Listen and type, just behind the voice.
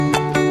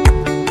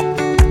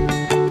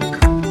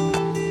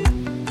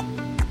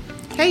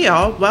Hey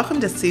y'all,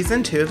 welcome to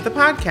season 2 of the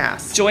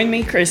podcast. Join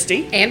me,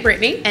 Christy, and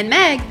Brittany, and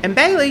Meg, and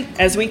Bailey,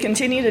 as we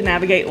continue to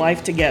navigate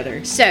life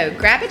together. So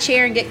grab a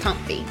chair and get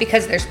comfy,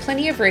 because there's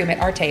plenty of room at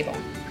our table.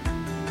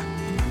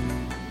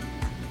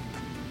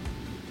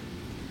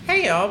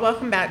 Hey y'all,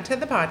 welcome back to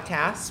the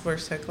podcast. We're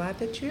so glad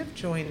that you have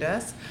joined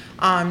us.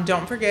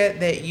 Don't forget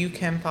that you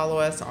can follow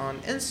us on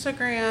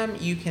Instagram.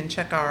 You can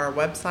check our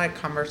website,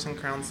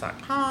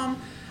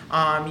 converseandcrowns.com.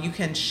 You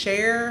can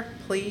share,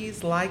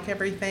 please like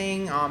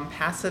everything,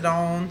 pass it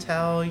on,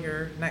 tell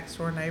your next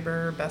door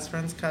neighbor, best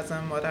friend's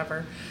cousin,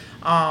 whatever,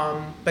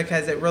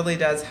 because it really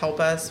does help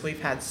us. We've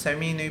had so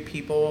many new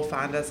people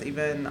find us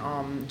even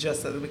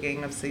just at the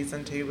beginning of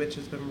season 2, which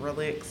has been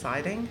really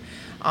exciting.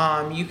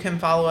 You can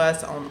follow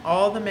us on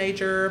all the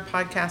major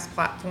podcast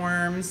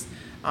platforms,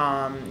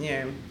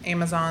 Amazon,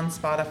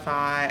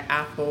 Spotify,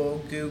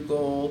 Apple,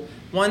 Google,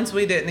 ones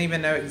we didn't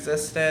even know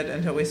existed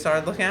until we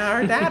started looking at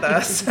our data.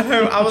 So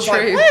I was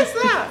like, what is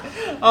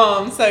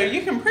that? So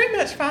you can pretty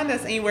much find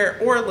us anywhere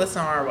or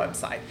listen on our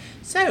website.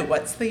 So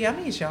what's the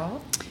yummies,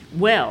 y'all?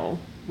 Well,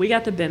 we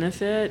got the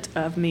benefit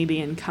of me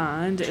being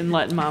kind and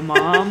letting my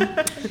mom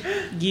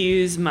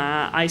use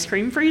my ice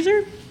cream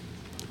freezer.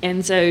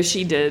 And so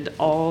she did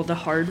all the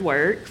hard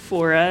work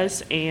for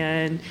us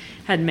and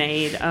had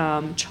made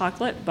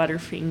chocolate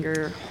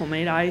Butterfinger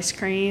homemade ice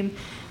cream.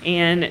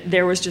 And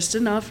there was just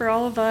enough for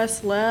all of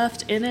us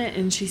left in it.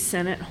 And she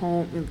sent it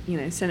home,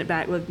 sent it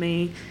back with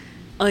me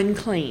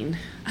unclean.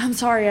 I'm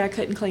sorry I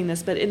couldn't clean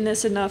this, but isn't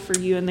this enough for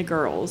you and the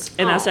girls?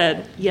 And I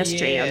said, yes.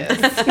 Jan.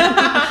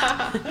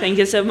 Thank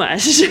you so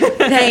much.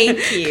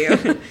 Thank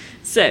you.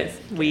 So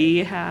we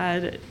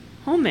had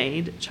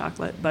homemade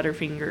chocolate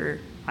Butterfinger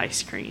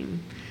ice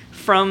cream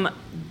from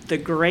the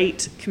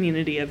great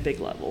community of Big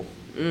Level.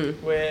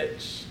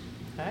 Which,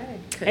 hey.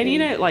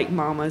 And like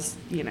Mama's,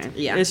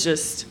 it's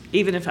just,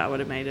 even if I would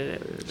have made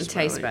it, it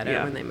tastes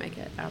better when they make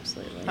it.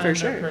 Absolutely. For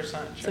sure. True.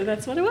 So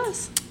that's what it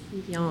was.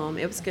 Yum.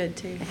 It was good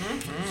too.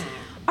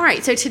 All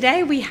right, so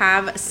today we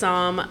have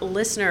some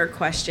listener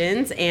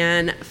questions,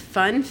 and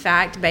fun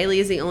fact, Bailey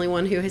is the only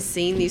one who has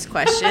seen these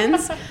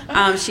questions.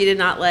 She did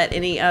not let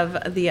any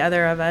of the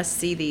other of us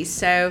see these.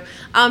 So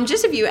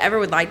just if you ever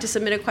would like to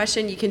submit a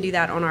question, you can do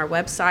that on our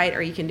website,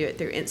 or you can do it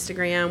through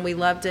Instagram. We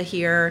love to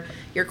hear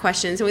your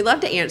questions, and we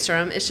love to answer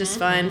them. It's just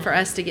fun for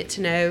us to get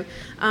to know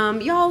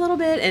y'all a little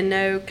bit and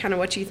know kind of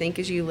what you think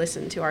as you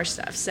listen to our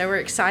stuff. So we're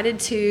excited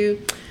to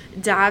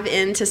dive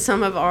into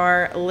some of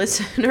our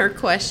listener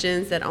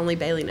questions that only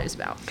Bailey knows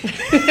about.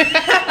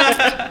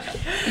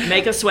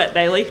 Make us sweat,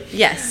 Bailey.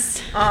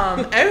 Yes.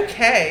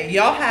 Okay,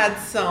 y'all had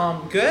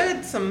some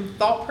good, some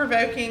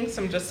thought-provoking,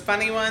 some just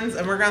funny ones,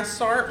 and we're going to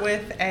start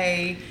with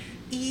a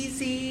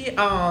easy,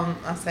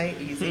 I say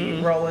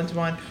easy, roll into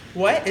one.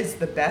 What is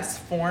the best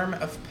form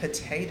of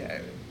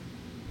potato?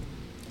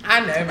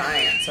 I know my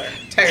answer.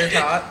 Tater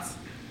tots.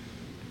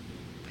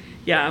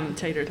 Yeah, I'm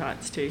tater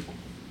tots too.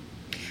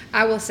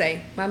 I will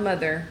say, my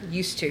mother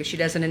used to. She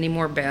doesn't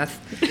anymore, Beth.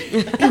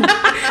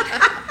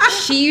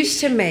 She used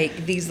to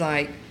make these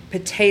like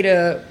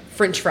potato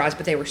French fries,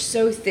 but they were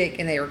so thick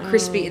and they were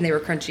crispy and they were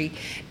crunchy.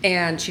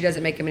 And she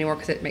doesn't make them anymore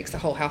because it makes the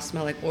whole house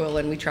smell like oil,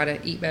 and we try to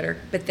eat better.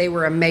 But they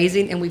were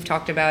amazing, and we've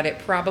talked about it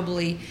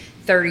probably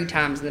 30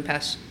 times in the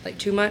past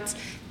 2 months.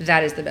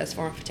 That is the best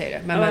form of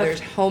potato. My mother's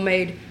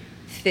homemade,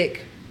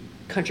 thick,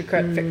 country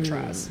French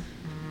fries.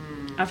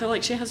 I feel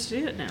like she has to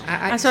do it now.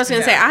 That's what I was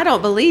going to say. I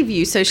don't believe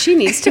you, so she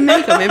needs to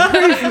make them and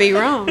prove me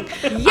wrong.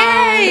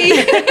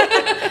 Yay!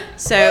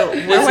 So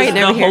we're waiting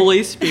over here. The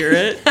Holy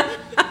Spirit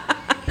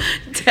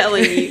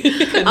telling you,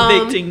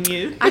 convicting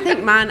you. I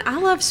think mine. I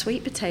love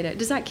sweet potato.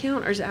 Does that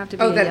count, or does it have to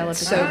be a yellow potato?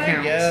 So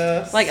counts.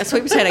 Yes. Like a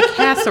sweet potato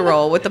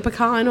casserole with the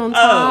pecan on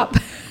top.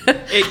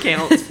 It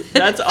counts.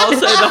 That's also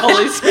the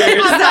Holy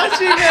Spirit. I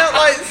thought you meant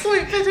like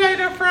sweet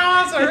potato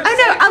fries or. Oh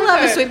no, I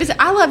love a sweet potato.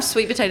 I love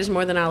sweet potatoes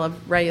more than I love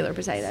regular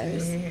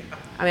potatoes.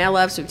 I mean, I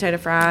love sweet potato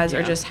fries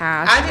or just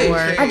hash. I do,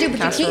 I do, but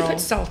casserole. you can't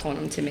put salt on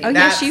them to me. Oh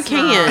yes, you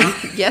can.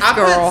 Yes, I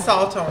girl. put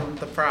salt on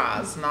the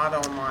fries, not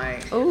on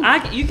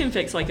like. You can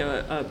fix like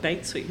a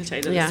baked sweet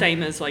potato the Yeah.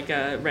 same as like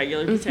a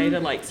regular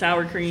potato, like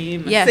sour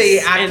cream. Yes. See,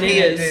 I And it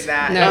can't is- do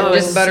that. No, Oh,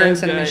 just butter so and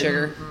cinnamon good.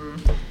 sugar.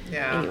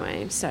 Yeah.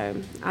 Anyway, so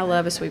I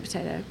love a sweet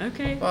potato.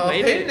 Okay. Well,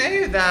 wait who a minute.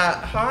 knew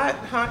that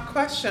hot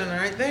question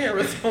right there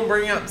was going to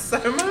bring up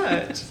so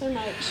much? So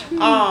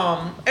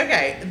much.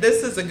 Okay,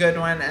 this is a good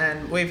one,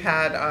 and we've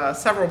had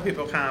several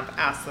people kind of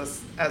ask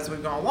this as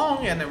we've gone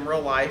along and in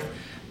real life.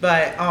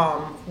 But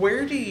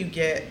where do you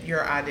get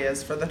your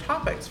ideas for the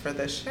topics for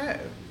this show?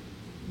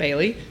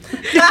 Bailey.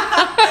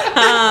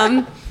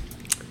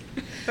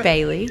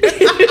 Bailey.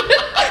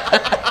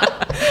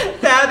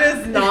 That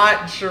is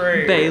not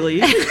true.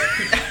 Bailey.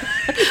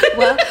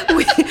 Well,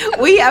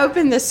 we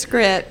open the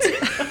script,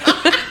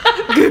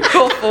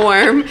 Google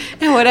form,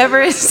 and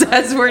whatever it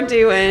says we're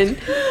doing,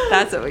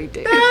 that's what we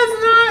do.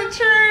 That's not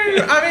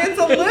true. I mean, it's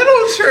a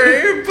little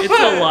true, but It's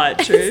a lot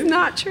true. It's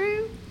not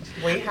true.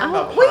 we have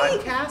a we-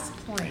 podcast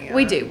plan.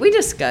 We do. We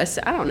discuss,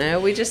 I don't know,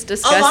 we just A lot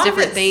discuss of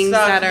different it's things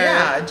stuff, that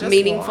yeah, are just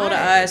meaningful to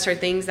life. us, or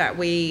things that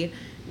we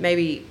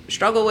maybe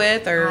struggle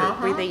with, or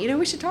we think,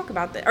 we should talk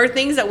about that, or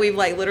things that we've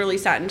like literally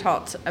sat and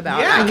talked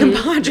about at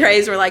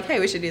compadres. We're like, hey,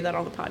 we should do that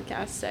on the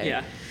podcast. So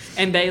yeah.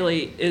 And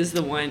Bailey is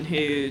the one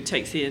who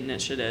takes the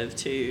initiative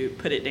to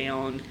put it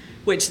down,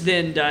 which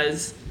then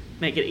does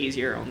make it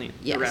easier on the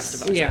rest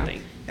of us, I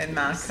think. And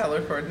my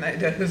color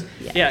coordinators.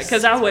 Yes. Yeah,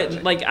 because I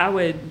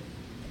would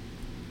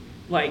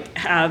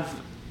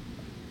have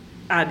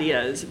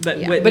ideas, but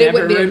would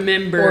never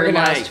remember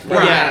organized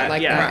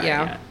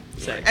that.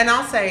 So. And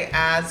I'll say,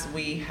 as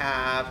we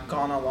have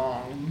gone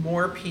along,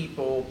 more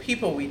people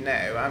we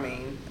know. I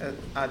mean,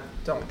 I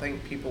don't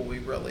think people we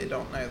really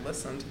don't know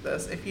listen to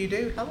this. If you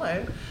do,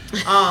 hello.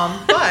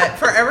 But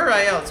for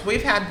everybody else,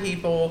 we've had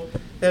people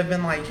that have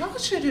been like, y'all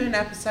should do an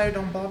episode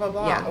on blah, blah,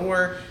 blah.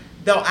 Or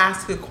they'll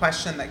ask a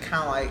question that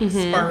kind of like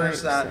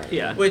spurs that.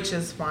 Yeah. Which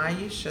is why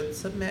you should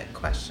submit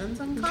questions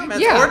and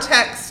comments or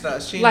text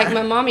us.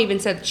 My mom even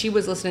said she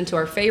was listening to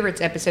our favorites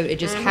episode. It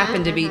just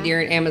happened to be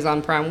during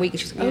Amazon Prime week.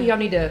 She's like, y'all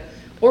need to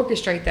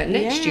orchestrate that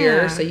next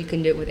year so you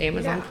can do it with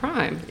Amazon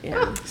Prime.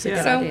 Yeah. It's a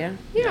good idea.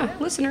 Yeah,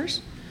 listeners.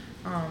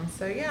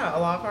 So a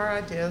lot of our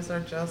ideas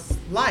are just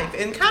life.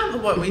 And kind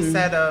of what we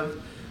said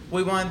of,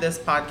 we wanted this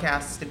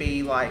podcast to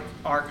be like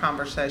our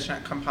conversation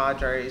at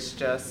Compadres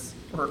just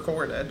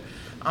recorded.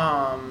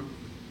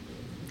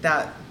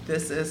 That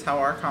this is how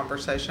our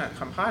conversation at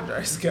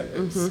Compadres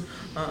goes.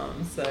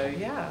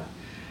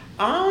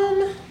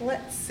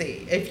 Let's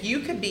see. If you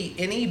could be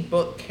any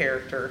book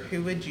character,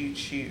 who would you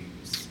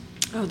choose?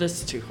 Oh,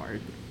 this is too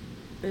hard.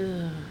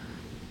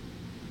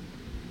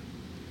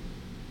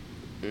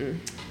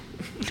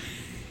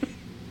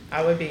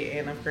 I would be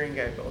Anne of Green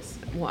Gables.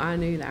 Well, I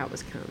knew that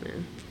was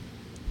coming.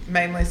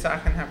 Mainly so I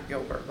can have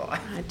Gilbert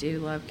life. I do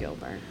love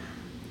Gilbert.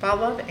 But I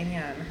love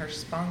Anne, her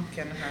spunk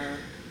and her...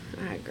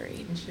 I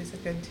agree. And she's a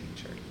good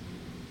teacher.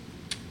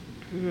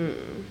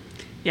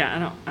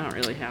 Yeah, I don't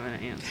really have an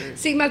answer.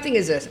 See, my thing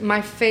is this.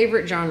 My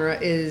favorite genre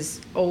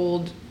is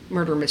old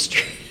murder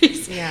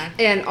mysteries. Yeah.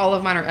 And all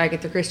of mine are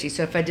Agatha Christie.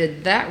 So if I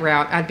did that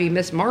route, I'd be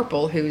Miss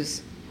Marple,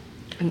 who's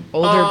an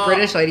older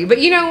British lady. But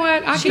you know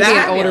what? I could be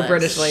an older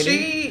British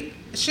lady.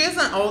 She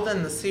isn't old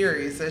in the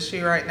series, is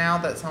she, right now,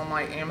 that's on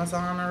like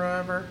Amazon or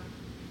whatever?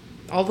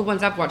 All the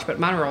ones I've watched, but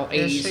mine are all 80s.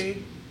 Is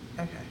she?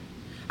 Okay.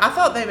 I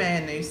thought they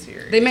made a new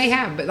series. They may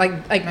have, but like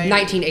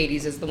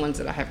 1980s is the ones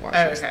that I have watched.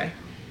 Oh, okay.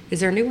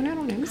 Is there a new one out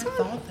on I Amazon?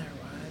 thought there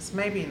was.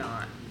 Maybe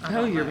not.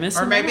 You're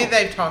missing Or maybe out.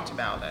 they've talked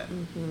about it.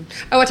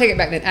 Oh, I take it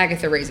back then.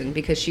 Agatha Raisin,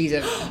 because she's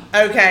a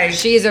Okay.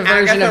 she's a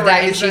version Agatha of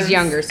that, and she's Raisin's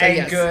younger. So a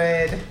yes,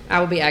 good. I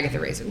will be Agatha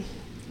Raisin.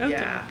 Okay.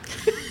 Yeah.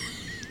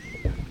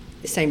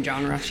 Same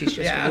genre. She's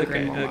just Yeah, younger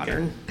and more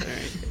modern. All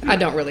right. I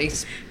don't really,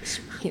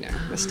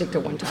 I stick to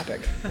one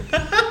topic.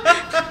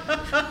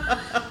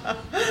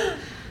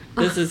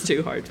 This is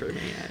too hard for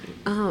me.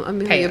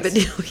 Amelia Pass.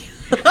 Bedelia.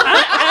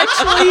 I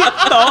actually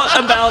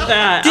thought about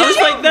that. I was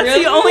like, that's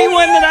the only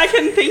one that I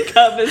can think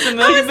of is I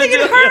Amelia was thinking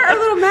Bedelia. her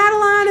little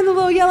Madeline in the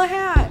little yellow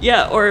hat.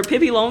 Yeah, or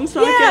Pippi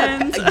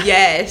Longstockings. Yeah.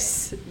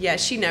 Yes.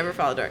 Yes, she never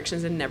followed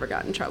directions and never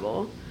got in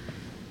trouble.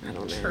 I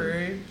don't know.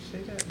 True. She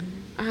didn't.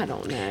 I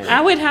don't know. I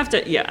would have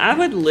to, I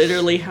would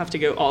literally have to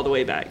go all the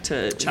way back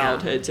to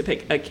childhood to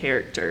pick a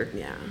character.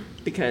 Yeah.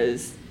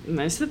 Because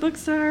most of the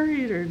books that I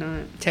read are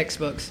not.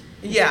 Textbooks.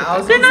 Yeah, I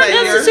was They're gonna not say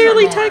yours are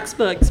necessarily more.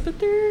 textbooks, but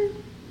they're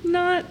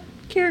not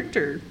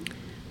character.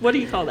 What do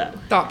you call that?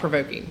 Thought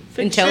provoking.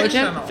 Fictional.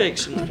 Intelligent.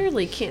 Fictional.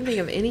 Literally can't think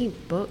of any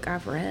book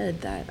I've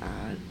read that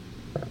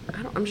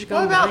I'm just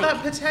going What about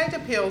blank. that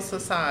Potato Peel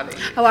Society?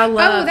 Oh, I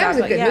love that was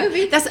a book. good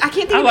movie. I can't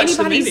think I of watched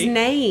the anybody's movie.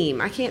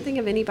 name. I can't think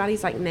of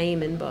anybody's like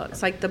name in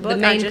books. Like the book I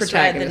main just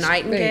read, The protagonist. There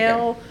you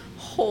Nightingale.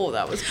 Oh,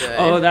 that was good.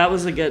 Oh, that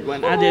was a good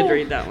one. I did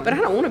read that one. But I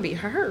don't want to be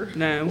her.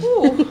 No.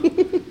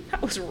 Ooh,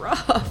 that was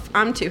rough.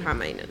 I'm too high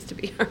maintenance to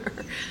be her.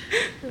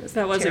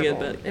 That was a good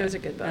terrible. book. It was a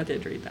good book. I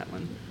did read that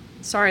one.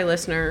 Sorry,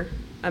 listener.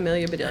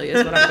 Amelia Bedelia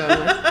is what I'm going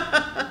with.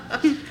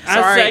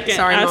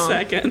 I Mom.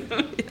 second.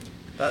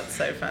 That's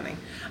so funny.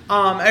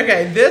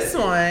 Okay, this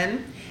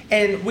one,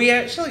 and we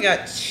actually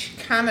got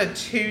kind of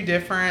two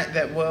different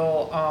that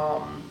we'll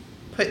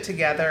put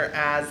together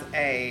as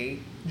a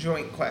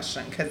joint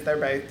question because they're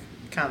both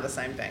kind of the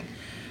same thing.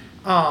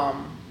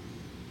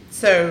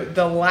 So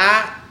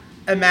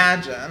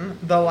imagine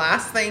the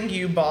last thing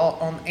you bought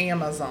on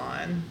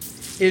Amazon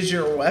is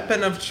your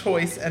weapon of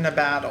choice in a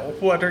battle.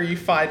 What are you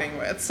fighting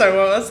with? So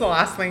what was the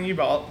last thing you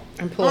bought?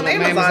 I'm pulling on up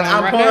my Amazon. Amazon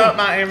I'm right pulling now. up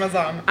my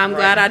Amazon. I'm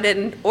glad I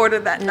didn't order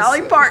that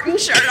Dolly Parton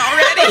shirt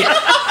already.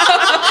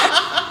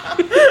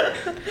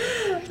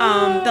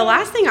 The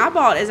last thing I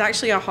bought is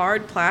actually a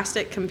hard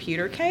plastic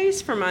computer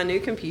case for my new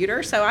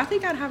computer, so I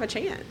think I'd have a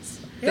chance.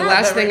 The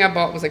last thing I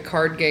bought was a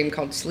card game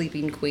called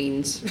Sleeping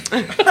Queens.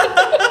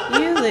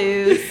 You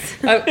lose.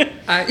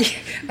 I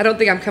don't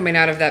think I'm coming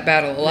out of that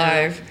battle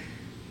alive.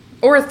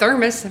 Or a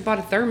thermos. I bought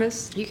a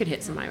thermos. You could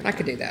hit somebody with I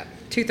could do that.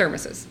 2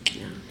 thermoses.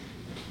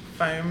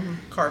 Foam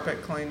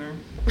carpet cleaner.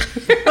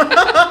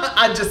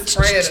 I just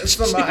spray it at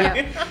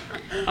somebody.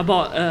 I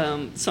bought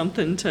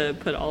something to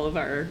put all of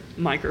our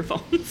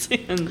microphones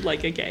in,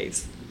 like a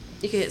case.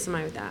 You could hit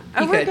somebody with that.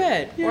 Oh, You we're could.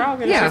 good. We're all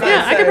good. Yeah. Survive.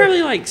 Yeah, I could So-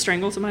 probably like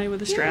strangle somebody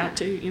with a strap Yeah.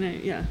 too. You know,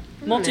 yeah.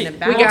 in Multi the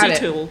back. We got it.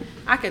 tool.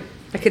 I could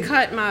could-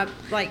 cut my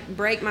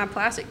break my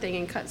plastic thing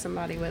and cut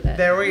somebody with it.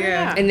 There we go.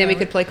 Yeah. And then we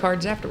could play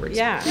cards afterwards.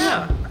 Yeah.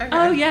 Yeah. Okay.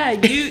 Oh yeah,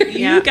 you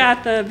Yeah. you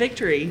got the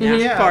victory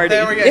Yeah, party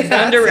there we go.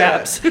 under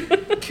That's wraps.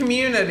 it.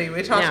 Community.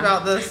 We talked Yeah.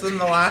 about this in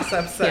the last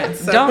episode. Yeah.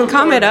 So Don't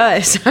come at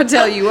us. I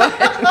tell you what.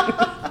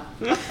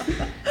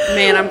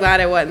 Man, I'm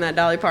glad it wasn't that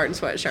Dolly Parton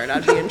sweatshirt.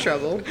 I'd be in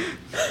trouble.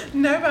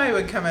 Nobody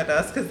would come at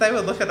us because they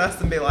would look at us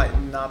and be like,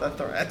 not a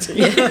threat.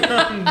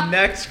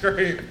 Next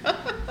group.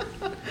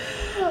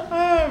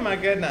 Oh my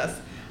goodness.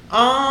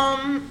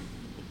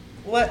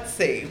 Let's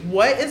see.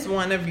 What is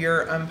one of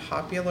your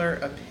unpopular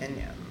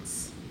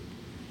opinions?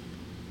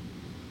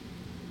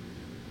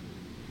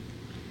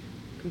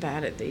 I'm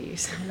bad at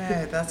these.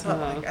 No, that's what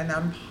like an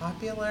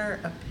unpopular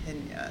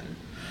opinion.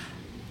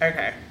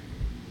 Okay.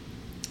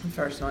 The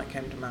first one that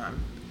came to mind.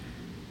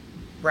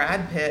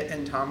 Brad Pitt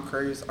and Tom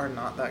Cruise are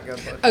not that good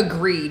looking.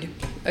 Agreed.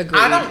 I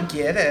don't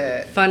get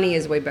it. Funny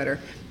is way better,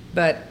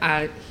 but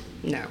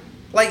no.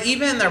 Like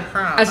even in their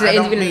prime. I said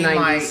don't even in the mean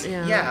 90s.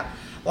 like Yeah.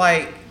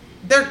 like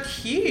they're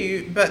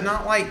cute, but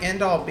not like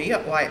end all be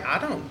all. Like I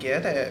don't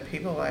get it.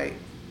 People like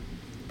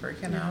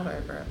freaking out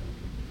over it.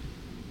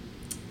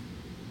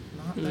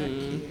 Not that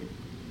cute.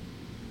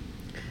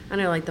 I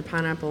know, like the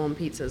pineapple on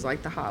pizza is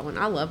like the hot one.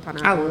 I love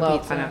pineapple. I on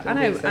love pizza. pineapple I on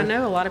know. pizza. I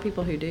know a lot of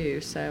people who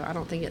do. So I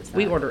don't think it's.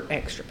 We that. order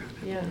extra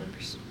pineapple. Yeah.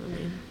 I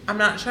mean, I'm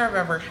not sure I've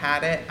ever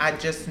had it. I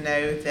just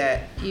know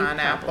that You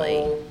pineapple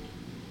probably-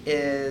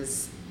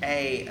 is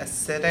a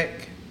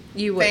acidic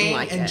you wouldn't thing,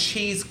 like and it.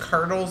 cheese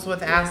curdles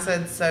with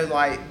acid. So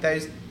like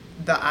the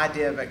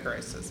idea of it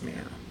grosses me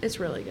out. It's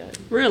really good.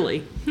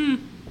 Really?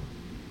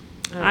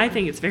 I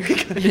think it's very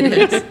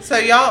good. So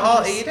y'all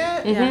all eat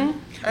it? Yeah.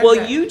 Well,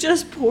 Okay. you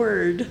just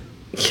poured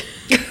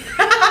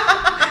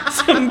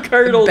some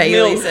curdled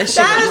Bailey milk. says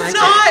she wouldn't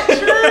That like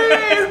is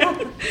not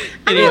true.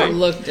 I Anyway.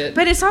 looked it.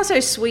 But it's also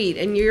sweet,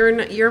 and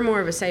you're more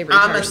of a savory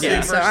I'm a person,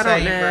 super so I don't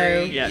savory.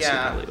 know. Yeah, she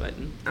Yeah. probably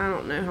wouldn't. I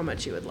don't know how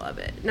much you would love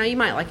it. Now you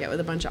might like it with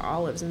a bunch of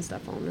olives and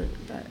stuff on it,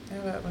 but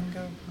Yeah, that wouldn't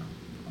go.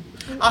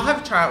 I'll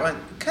have to try it one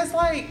because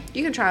like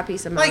you can try a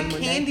piece of mine like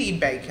one day. candy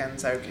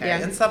bacon's okay Yeah.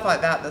 and stuff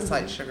like that. That's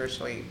like sugar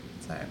sweet.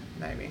 So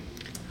maybe.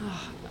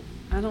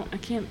 I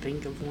can't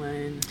think of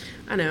one.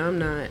 I know I'm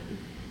not.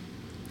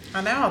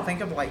 I know. I'll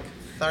think of like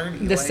 30.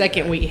 The later.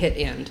 second we hit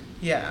end.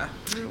 Yeah.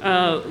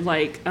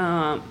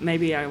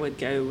 Maybe I would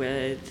go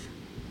with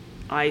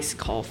iced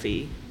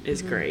coffee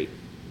is great.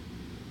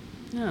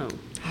 No.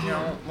 You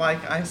don't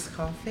like iced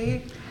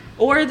coffee?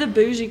 Or the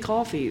bougie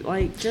coffee.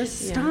 Like,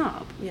 just Yeah.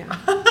 stop. Yeah,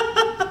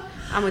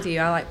 I'm with you.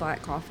 I like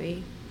black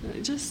coffee.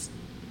 Just,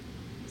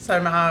 So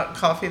my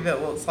coffee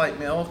that looks like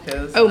milk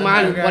is. Oh, a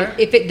mine. no-go?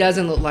 If it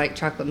doesn't look like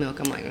chocolate milk,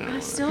 I'm like, I oh.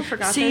 still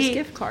forgot See- those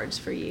gift cards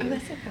for you.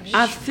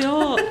 I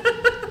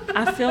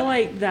feel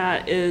like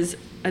that is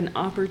an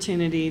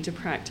opportunity to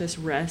practice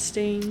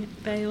resting,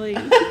 Bailey.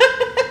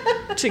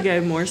 To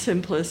go more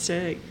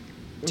simplistic,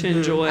 to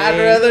enjoy. I'd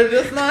rather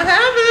just not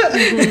have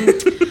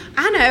it.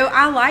 I know.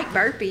 I like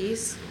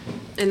burpees,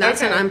 and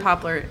that's Okay. an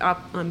unpopular.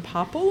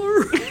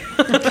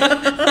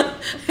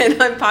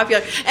 And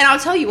unpopular. And I'll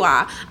tell you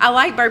why. I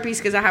like burpees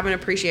because I have an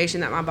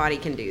appreciation that my body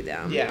can do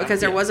them. Yeah. Because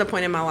there was a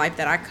point in my life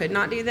that I could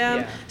not do them.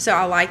 Yeah. So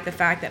I like the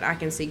fact that I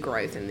can see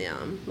growth in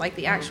them. Like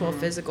the actual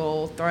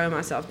physical throwing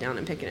myself down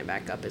and picking it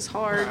back up is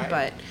hard. Right.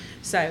 But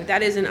so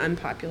that is an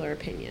unpopular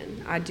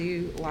opinion. I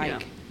do like Yeah.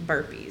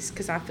 burpees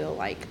because I feel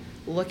like,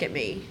 look at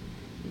me,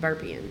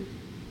 burpeeing.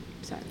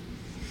 So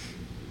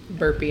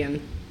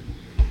Burpeeing.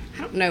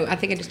 I don't know. I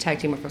think I just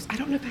tagged team with us. I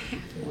don't know if I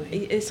have one.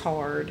 it's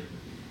hard.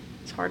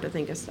 It's hard to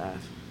think of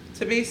stuff.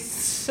 To be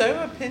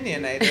so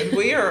opinionated,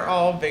 we are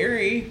all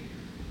very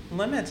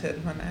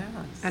limited when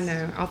asked. I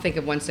know. I'll think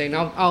of one soon.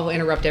 I'll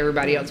interrupt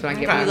everybody else when I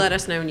get Okay. You one. let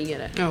us know when you get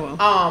it. Oh,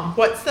 well.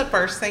 What's the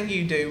first thing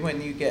you do when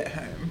you get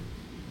home?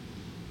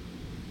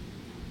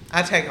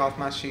 I take off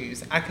my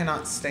shoes. I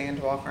cannot stand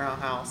to walk around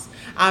the house.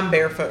 I'm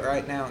barefoot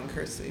right now in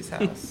Christy's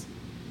house.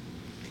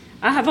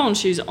 I have on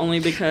shoes only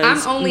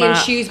because I'm only in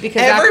shoes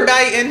because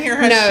Everybody in here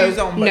has shoes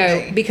on but no,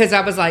 me. because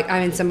I was like,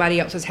 I'm in somebody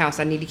else's house.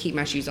 I need to keep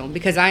my shoes on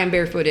because I am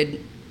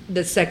barefooted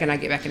the second I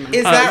get back in my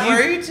Is house. that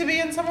you- rude to be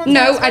in someone's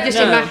No, house? I just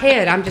No. in my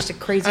head. I'm just a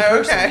crazy Oh,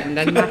 person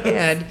okay. in my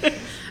head.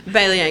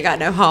 Bailey ain't got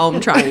no home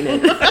training.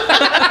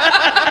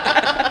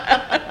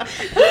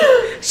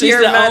 she's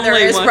Your the mother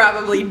only is one.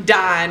 probably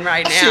dying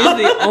right She's now.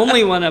 the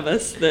only one of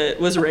us that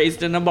was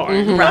raised in a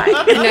barn. Right.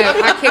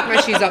 No, I kick my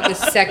shoes off the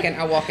second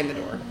I walk in the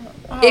door.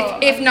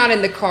 If not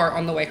in the car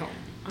on the way home.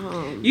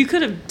 You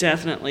could have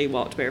definitely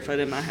walked barefoot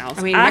in my house.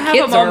 I mean, I my have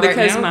kids them on are right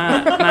because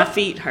now. my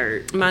feet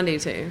hurt, Mine do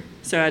too.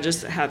 so I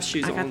just have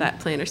shoes I on. got that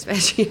plantar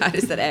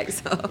fasciitis at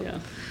XL. Yeah.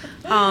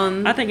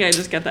 Um, I think I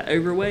just got the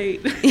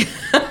overweight.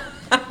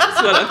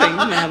 That's what I think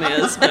mine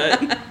is,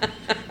 but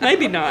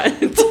maybe not.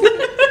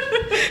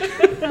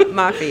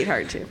 my feet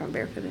hurt too if I'm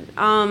barefooted.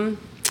 I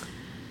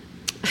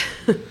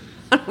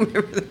don't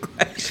remember the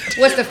question.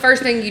 What's the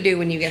first thing you do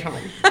when you get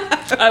home?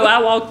 Oh,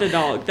 I walk the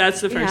dog.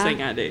 That's the first Yeah.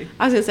 thing I do.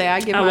 I was gonna say I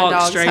give I my walk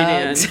dogs straight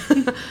hugs.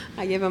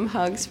 I give them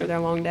hugs for their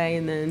long day,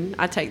 and then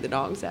I take the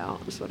dogs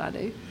out. That's what I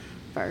do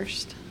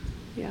first.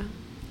 Yeah,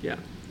 Yeah.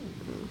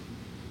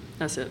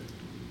 That's it.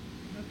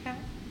 Okay.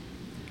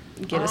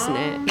 get a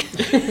snack.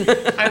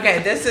 Okay,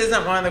 this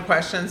isn't one of the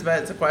questions,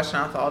 but it's a question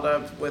I thought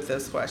of with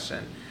this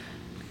question.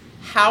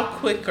 How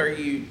quick are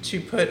you to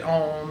put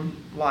on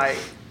like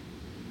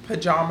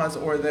pajamas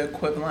or the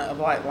equivalent of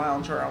like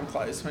loungewear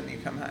clothes when you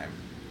come home?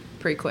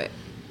 Pretty quick.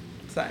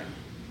 Same.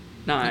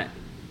 Not.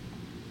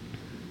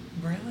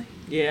 Really?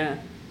 Yeah.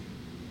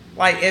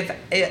 Like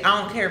I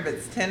don't care if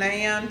it's 10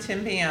 a.m.,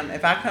 10 p.m.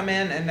 If I come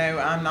in and know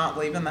I'm not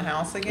leaving the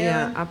house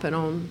again, Yeah, I put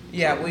on.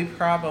 yeah, we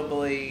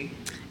probably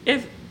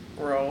If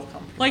real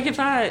comfortable. like if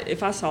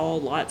I saw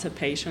lots of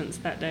patients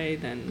that day,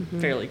 then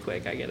fairly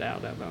quick I get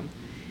out of them.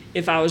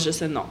 If I was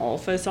just in the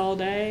office all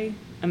day,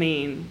 I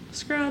mean,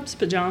 scrubs,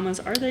 pajamas,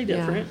 are they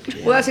different?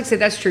 Yeah. Well,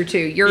 that's true too.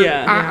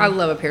 Yeah. I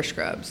love a pair of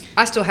scrubs.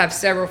 I still have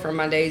several from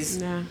my days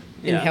Yeah.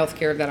 in Yeah.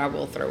 healthcare that I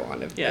will throw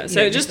on. Yeah,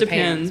 so it just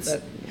depends.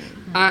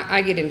 But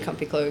I get in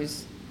comfy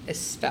clothes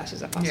as fast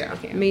as I possibly Yeah.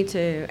 can. Me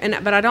too.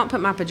 But I don't put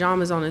my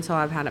pajamas on until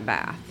I've had a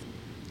bath.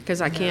 Because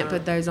I can't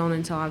put those on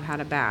until I've had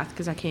a bath.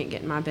 Because I can't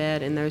get in my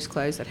bed in those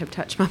clothes that have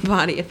touched my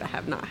body if I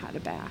have not had a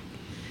bath.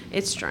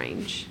 It's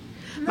strange.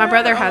 My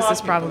brother a has lot this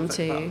of people problem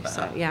think too. about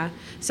So that. yeah.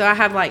 So I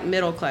have like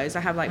middle clothes. I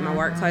have like my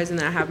work clothes, and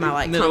then I have my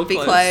like Middle comfy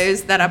clothes.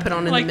 clothes that I put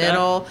on in Like the that.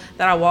 middle,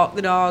 that I walk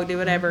the dog, do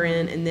whatever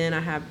in, and then I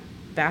have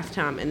bath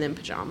time and then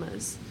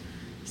pajamas.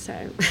 So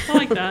I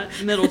like that.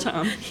 Middle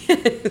time.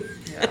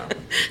 Yeah.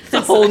 It's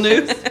a whole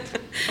new thing.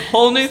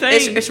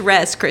 It's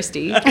rest,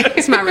 Christy.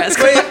 It's my rest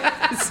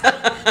because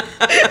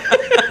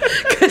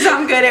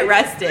I'm good at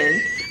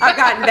resting. I've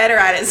gotten better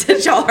at it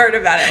since y'all heard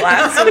about it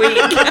last week.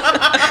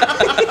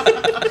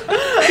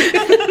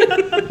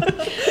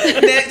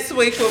 Next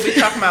week we'll be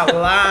talking about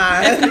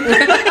lying.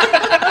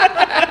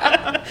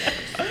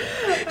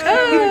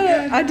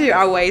 I do.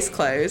 I waist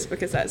clothes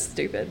because that's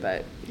stupid,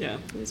 but Yeah.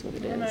 it is what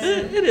it is.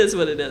 It is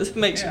what it is. It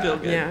makes you Yeah. feel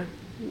good. Yeah,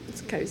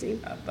 it's cozy.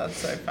 That's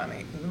so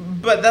funny.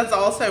 But that's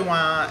also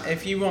why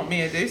if you want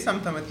me to do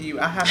something with you,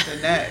 I have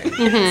to know.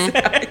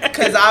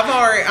 Because I'm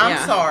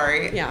Yeah.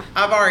 sorry. Yeah.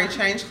 I've already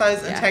changed clothes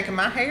and Yeah. taken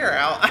my hair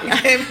out. I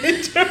can't be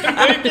doing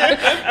it again.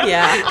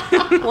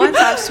 Yeah. Once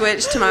I've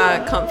switched to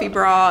my comfy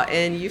bra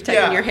and you've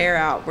taken Yeah. your hair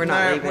out, we're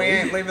not No, leaving. we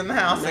ain't leaving the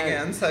house No.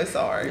 again. So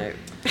sorry. Nope.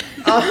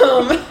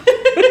 Um,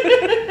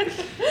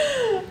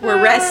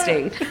 We're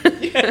resting.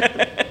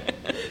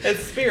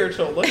 it's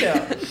spiritual. Look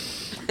out.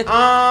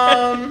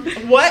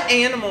 What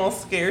animal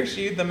scares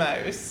you the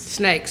most?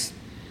 Snakes.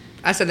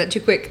 I said that too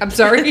quick. I'm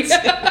sorry.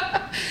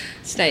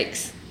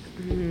 Snakes.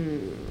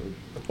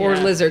 Or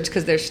Yeah. lizards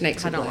because they're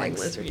snakes I with don't like legs.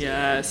 lizards.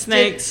 Yeah.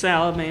 Snakes,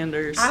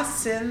 salamanders. I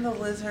send the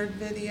lizard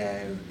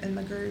video in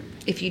the group.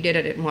 If you did,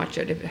 I didn't watch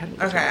it. If it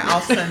hadn't. Okay,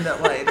 I'll send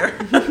it later.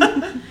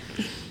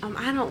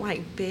 I don't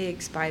like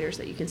big spiders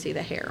that you can see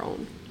the hair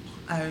on.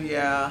 Oh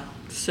yeah.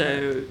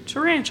 So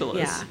tarantulas.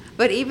 Yeah,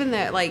 but even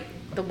like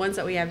the ones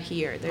that we have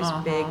here, those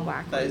big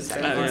black Those ones that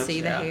big you can ones,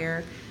 see the yeah.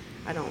 hair,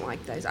 I don't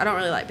like those. I don't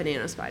really like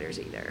banana spiders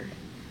either.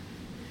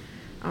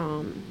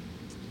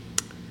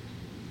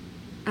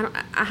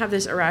 I have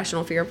this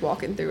irrational fear of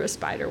walking through a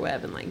spider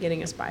web and like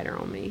getting a spider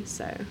on me.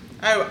 So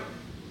Oh,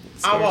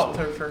 I Scares walk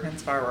me. through freaking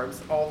spider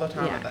webs all the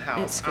time Yeah, at the it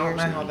house. I don't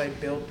know scares how me. they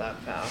build that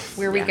fast.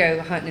 Where we Yeah.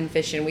 go hunting and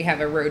fishing, we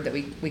have a road that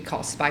we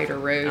call Spider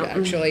Road. Oh,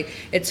 Actually,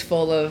 it's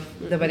full of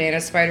the banana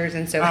spiders,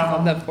 and so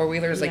on the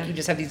 4-wheelers, like Yeah. you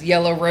just have these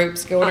yellow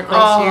ropes going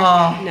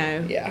across Oh,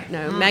 no, Yeah.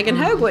 no, Megan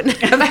Hogue wouldn't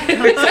have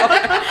it. So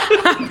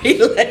I'd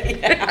be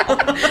laid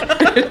out.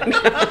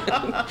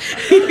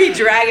 He'd be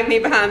dragging me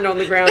behind on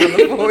the ground on the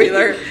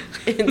 4-wheeler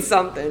in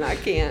something. I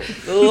can't.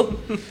 Ugh.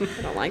 I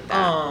don't like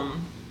that.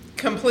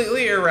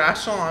 completely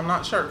irrational. I'm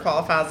not sure it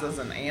qualifies as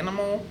an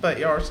animal, but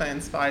y'all are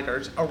saying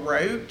spiders. A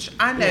roach,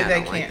 I know Yeah, I they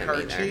don't like can't them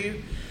hurt either.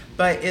 you,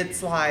 but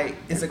it's like,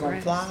 is They're it going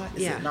to gross. fly?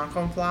 Is Yeah. it not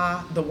going to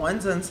fly? The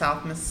ones in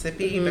South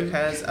Mississippi,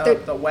 because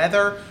of the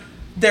weather,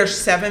 they're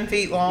 7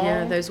 feet long.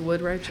 Yeah, those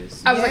wood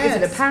roaches. I was like, is it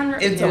a Yes. pine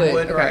roach? It's a Wood,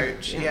 wood okay.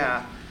 roach,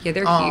 yeah. Yeah,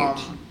 they're Um,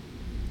 huge.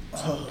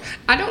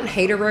 I don't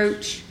hate a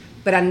roach,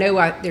 but I know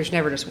there's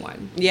never just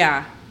one.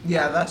 Yeah.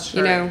 Yeah, that's true.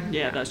 You know,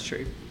 Yeah, that's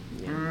true.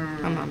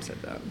 my mom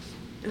said that.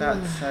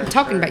 That's so I'm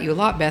talking true. about you a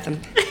lot, Beth.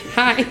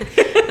 Hi.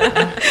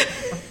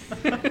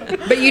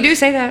 But you do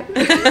say that.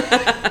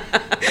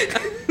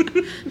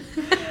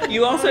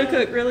 You also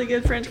cook really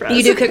good French fries.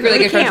 You do cook really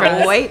We good French can't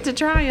fries. wait to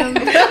try them.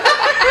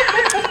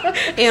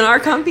 In our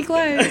comfy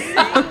clothes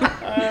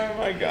Oh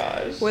my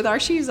gosh. with our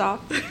shoes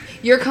off.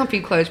 Your comfy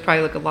clothes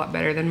probably look a lot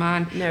better than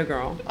mine. No,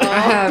 girl. I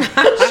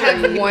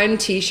have one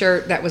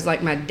T-shirt that was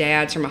like my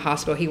dad's from a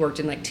hospital he worked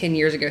in like 10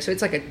 years ago. So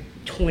it's like a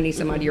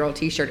 20-some-odd-year-old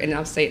T-shirt, and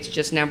I'll say it's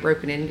just now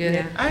broken in good.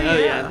 Yeah. Oh, Oh, yeah.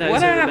 yeah. Those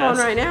What are I the have on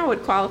best. right now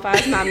would qualify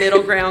as my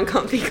middle ground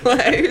comfy clothes.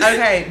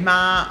 Okay,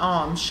 my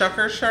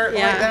shucker shirt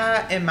Yeah. like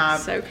that and my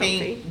So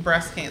pink comfy.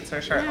 breast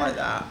cancer shirt Yeah. like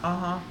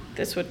that.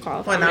 This would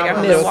qualify. When Like, I I'm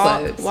was- gonna Middle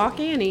clothes. walk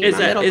in. Eat Is my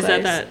that middle is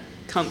that clothes. that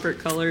Comfort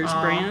Colors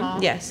Uh-huh.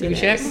 brand? Yes, You it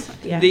check? is.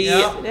 Yes, The-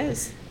 Yep. it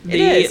is. The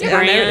is. Yeah, I know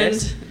it brand,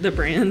 is. the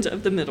brand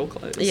of the middle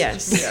clothes.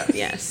 Yes. Yes.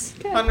 Yes.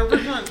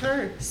 100%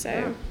 true.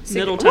 So,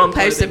 Middle we'll tone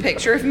post a clothing.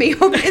 picture of me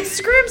on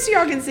Instagram so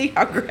y'all can see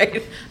how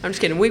great. I'm just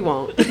kidding. We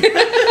won't.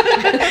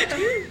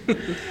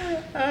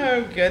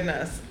 Oh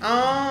goodness.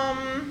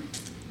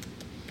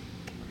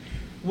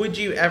 Would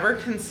you ever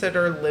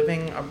consider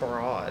living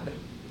abroad?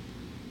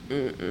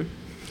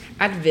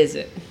 I'd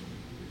visit,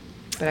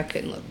 but I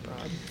couldn't live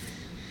abroad.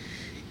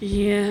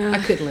 Yeah. I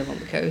couldn't live on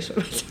the coast.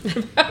 What am I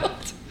talking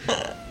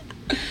about?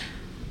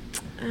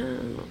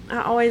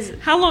 I always,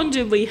 How long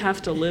did we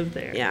have to live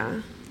there?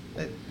 yeah.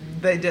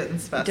 They didn't Do I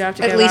have specify.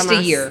 to At go least by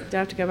a year. Do I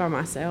have to go by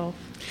myself?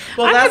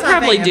 Well, I that's could the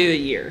probably thing. do a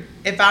year.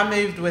 If I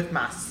moved with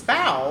my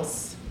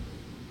spouse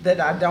that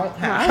I don't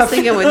have. I was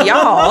thinking with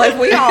y'all. If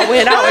we all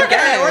went, I would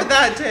go. Or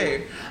that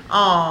too.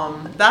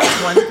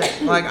 That's one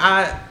thing.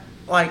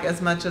 Like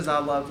as much as I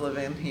love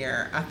living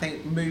here, I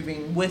think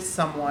moving with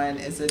someone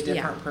is a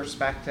different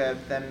perspective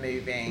than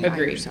moving. By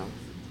Agreed. yourself.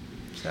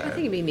 So. I think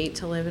it'd be neat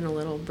to live in a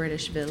little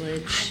British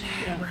village.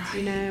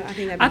 You know, I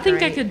think that'd be I think I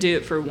great. could do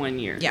it for 1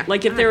 year. Yeah,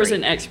 Like if I there was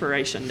agree. an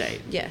expiration date.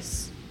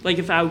 Yes. Like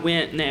if I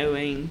went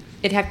knowing.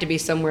 It'd have to be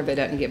somewhere that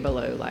doesn't get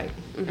below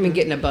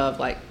getting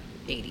above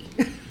 80.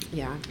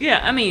 Yeah. Yeah,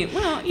 I mean,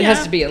 well, It yeah.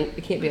 has to be.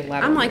 It can't be a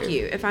lateral I'm like move.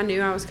 you. If I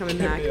knew I was coming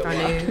back, if I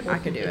knew, I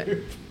could do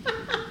it.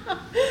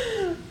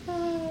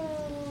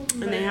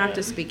 And they have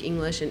to speak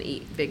English and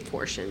eat big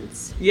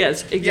portions.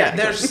 Yes, exactly. Yeah,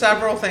 there's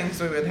several things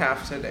we would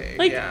have to do.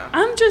 like yeah.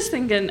 I'm just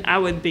thinking I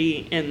would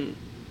be in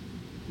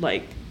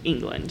like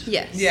England.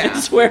 Yes. Yeah.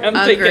 That's where I'm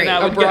Agreed. thinking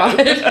I would Abroad.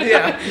 go.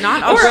 Yeah.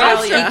 Not Or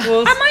Australia.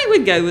 equals- I might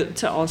would go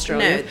to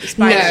Australia. No, the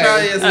spiders.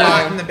 Australia's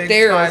not in the big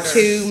there are spiders.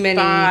 too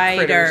many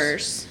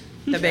critters. Spiders.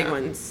 The big Yeah.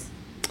 ones.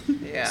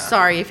 Yeah.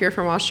 Sorry if you're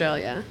from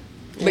Australia.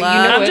 But you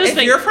Love- know I'm what? just If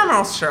think- you're from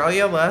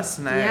Australia, let us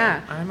know.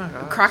 Yeah. Oh my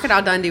gosh.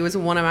 Crocodile Dundee was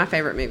one of my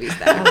favorite movies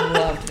I though.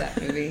 loved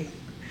that movie.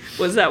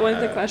 Was that one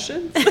of the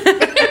questions?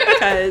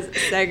 Because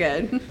so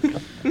good.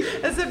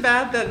 Is it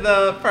bad that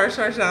the first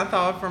person I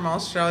thought of from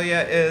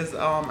Australia is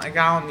a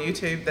guy on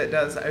YouTube that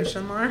does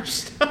ocean liner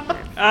stuff?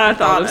 I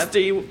thought of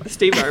of-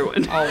 Steve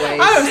Irwin. Always.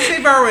 Oh,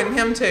 Steve Irwin,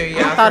 him too.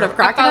 Yeah. I thought of I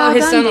Crocodile follow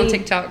his son on Dundee.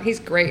 TikTok. He's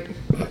great.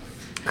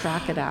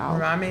 Crocodile.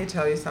 Remind me to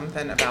tell you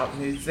something about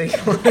New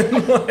Zealand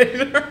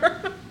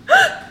later.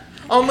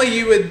 Only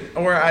you would,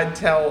 or I'd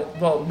tell.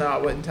 Well, no, I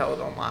wouldn't tell it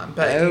online.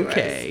 But anyways,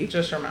 Okay.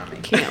 just remind me.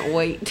 Can't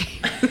wait.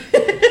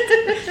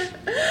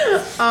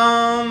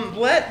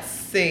 Let's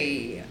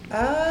see.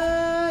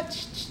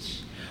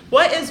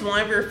 What is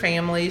one of your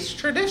family's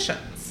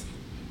traditions?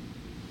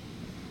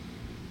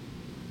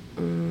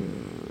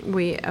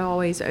 We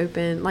always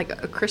open like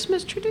a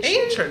Christmas tradition.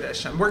 A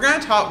tradition. We're going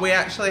to talk. We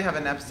actually have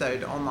an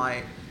episode on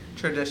like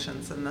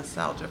traditions and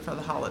nostalgia for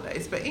the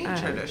holidays, but any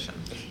tradition.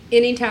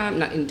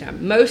 Not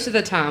anytime. Most of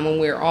the time when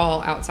we're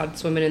all outside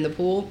swimming in the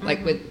pool,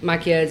 like with my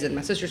kids and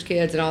my sister's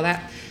kids and all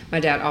that, my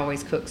dad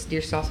always cooks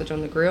deer sausage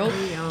on the grill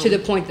yum. to the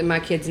point that my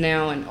kids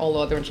now and all the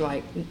other ones are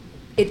like,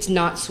 it's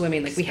not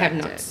swimming. Like we have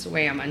Expect not it.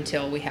 swam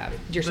until we have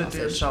deer The sausage.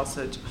 deer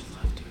sausage. I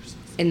love deer sausage.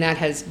 And that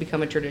has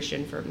become a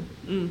tradition for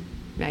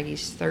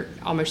Maggie's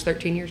almost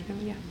 13 years now,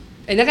 yeah.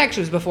 And that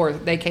actually was before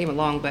they came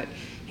along, but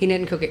he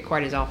didn't cook it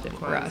quite as often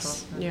for Quite as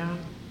us. often. Yeah.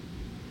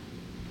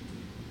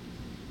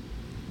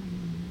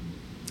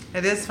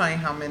 It is funny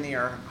how many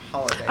are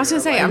holiday. I was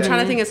gonna say I'm related.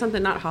 trying to think of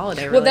something not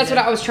holiday related. Well, that's what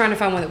I was trying to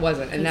find one that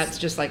wasn't, and that's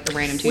just like a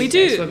random Tuesday We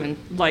do swimming.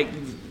 like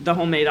the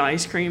homemade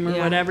ice cream or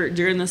Yeah. whatever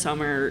during the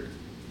summer.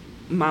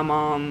 My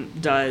mom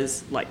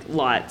does like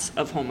lots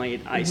of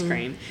homemade ice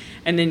cream,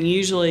 and then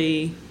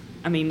usually,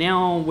 I mean,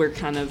 now we're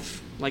kind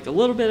of like a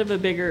little bit of a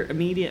bigger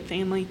immediate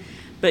family,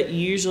 but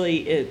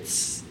usually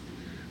it's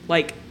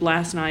like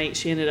last night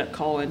she ended up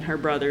calling her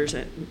brothers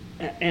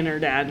and her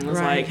dad and was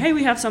Right. like, "Hey,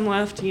 we have some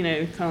left,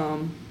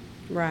 come."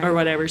 right Or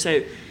whatever.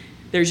 So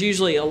there's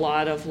usually a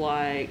lot of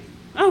like,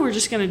 oh, we're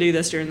just going to do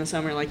this during the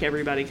summer. Like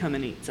everybody come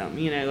and eat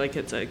something, like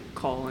it's a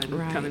call and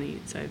Right. come and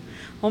eat. So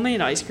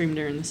homemade ice cream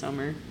during the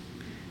summer.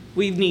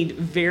 We need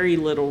very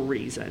little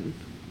reason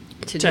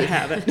to do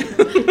have it.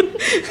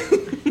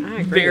 I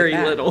agree Very with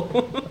that.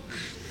 little.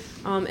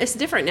 It's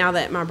different now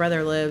that my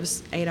brother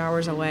lives 8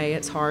 hours away.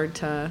 It's hard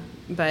to,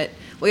 but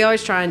we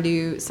always try and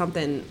do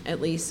something at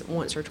least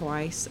once or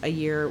twice a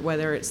year,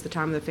 whether it's the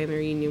time of the family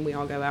reunion, we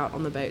all go out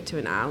on the boat to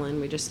an island.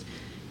 We just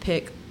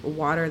pick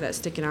water that's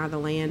sticking out of the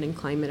land and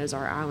claim it as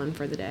our island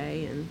for the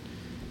day and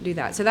do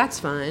that. So that's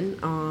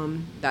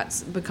fun.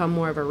 That's become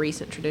more of a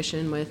recent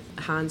tradition with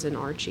Heinz and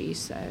Archie.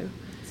 So,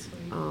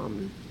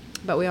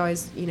 but we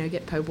always,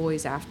 get po'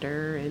 boys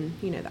after and,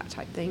 that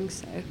type thing.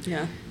 So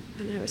Yeah.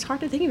 I know it's hard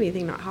to think of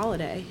anything not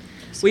holiday.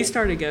 We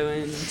started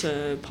going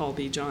to Paul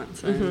B.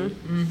 Johnson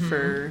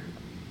for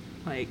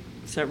like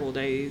several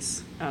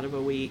days out of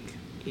a week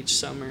each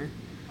summer,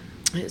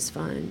 It's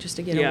fun just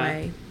to get Yeah.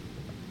 away.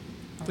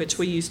 which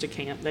we used to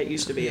camp. That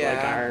used to be like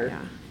Yeah. our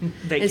Yeah.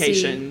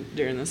 vacation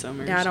during the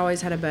summer. Dad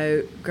always had a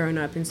boat growing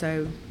up, and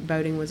so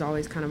boating was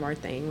always kind of our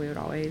thing. We would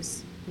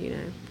always,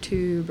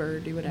 tube or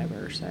do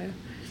whatever. So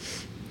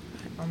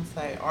I'll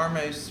say our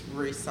most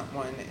recent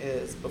one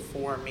is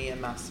before me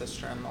and my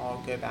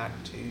sister-in-law go back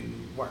to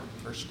work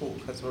for school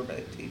because we're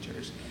both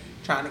teachers,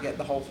 trying to get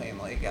the whole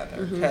family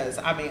together. Because,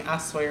 I mean, I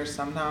swear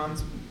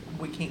sometimes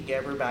we can't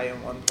get everybody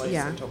in one place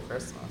until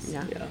Christmas.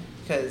 Yeah.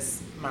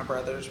 Because my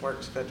brother's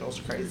work schedule's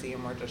crazy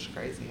and we're just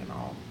crazy and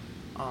all.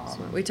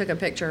 We took a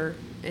picture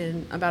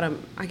in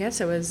I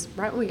guess it was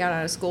right when we got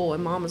out of school,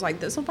 and Mom was like,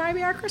 this will probably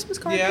be our Christmas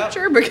card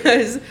picture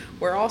because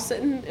we're all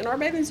sitting in our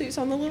bathing suits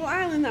on the little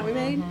island that we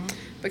made.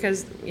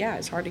 Because,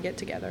 it's hard to get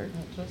together.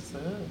 It just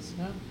is,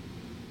 yeah.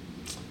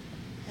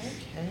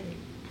 Okay.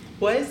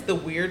 What is the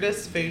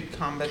weirdest food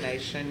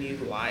combination you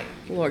like?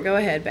 Lord, go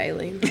ahead,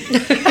 Bailey.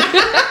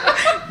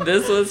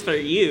 This was for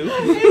you.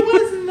 It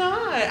was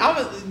not.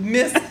 I was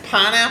Miss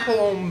Pineapple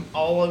on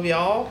all of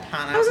y'all.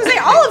 Pineapple. I was going to say,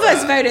 all of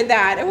us voted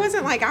that. It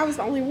wasn't like I was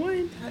the only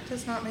one. That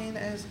does not mean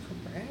it is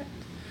correct.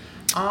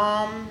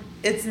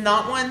 It's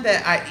not one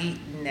that I eat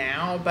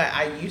now, but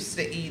I used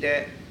to eat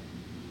it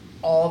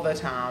all the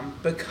time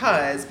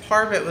because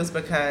part of it was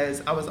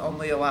because I was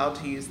only allowed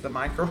to use the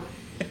microwave.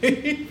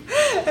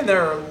 And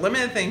there are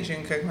limited things you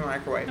can cook in the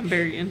microwave. I'm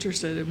very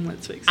interested in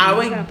what's fixing I to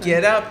would happen.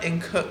 get up and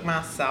cook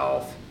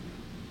myself.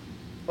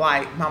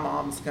 Like, my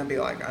mom's going to be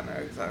like, I know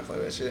exactly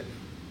what she did.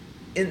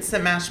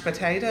 Instant mashed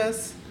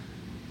potatoes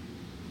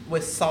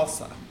with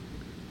salsa.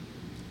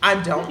 I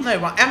don't know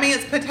why. I mean,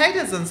 it's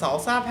potatoes and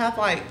salsa. I've had,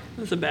 like,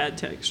 That's a bad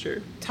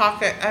texture.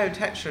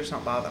 textures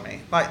don't bother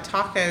me. Like,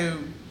 taco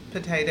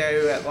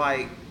potato at,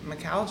 like,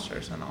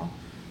 McAllister's and all.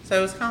 So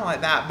it was kind of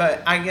like that.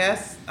 But I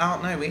guess, I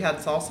don't know, we had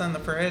salsa in the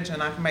fridge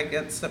and I can make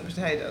instant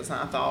potatoes. And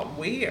I thought,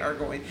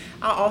 I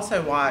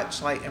also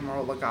watched, like,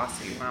 Emerald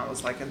Lagasse when I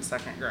was, like, in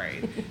second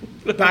grade.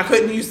 But I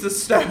couldn't use the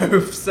stove, or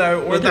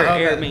With the her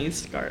oven.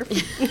 Hermes scarf.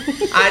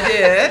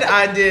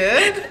 I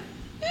did.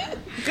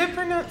 Good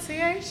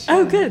pronunciation.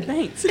 Oh, good,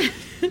 thanks.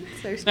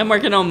 So I'm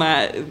working on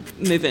that,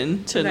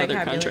 moving to another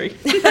Vocabulary.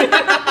 country.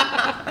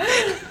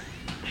 I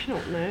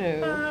don't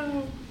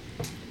know.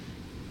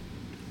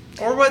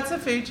 Or what's a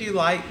food you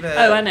like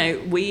that... Oh, I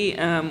know.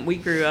 We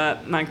grew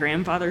up, my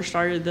grandfather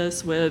started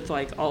this with,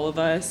 like, all of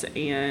us,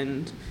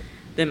 and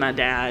then my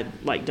dad,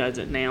 like, does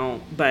it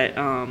now. But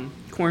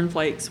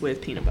cornflakes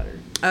with peanut butter.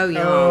 Oh,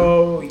 yeah.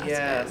 Oh, That's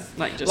yes.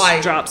 Like, just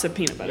Like- drops of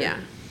peanut butter. Yeah.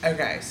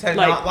 Okay, so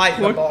Like not like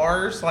the corn-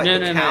 bars, like No,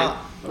 the no,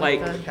 no.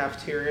 Like- the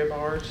cafeteria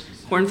bars.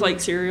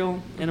 Cornflake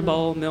cereal in a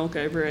bowl, milk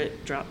over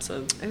it, drops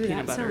of Oh, peanut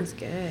that butter. sounds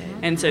good.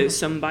 And so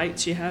some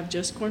bites you have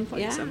just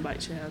cornflakes, Yeah. some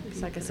bites you have.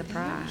 It's like a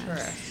surprise.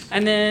 Interesting.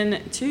 And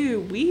then,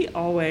 too, we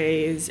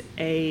always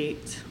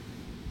ate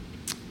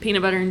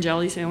peanut butter and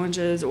jelly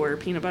sandwiches or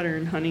peanut butter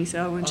and honey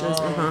sandwiches.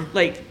 Uh-huh.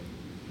 Like,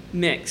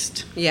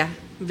 mixed. Yeah.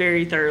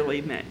 Very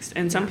thoroughly mixed.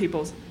 And some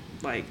people,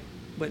 like,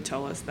 would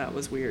tell us that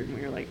was weird. And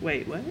we were like,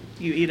 wait, what?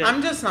 You eat it?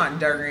 I'm just not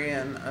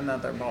dirtying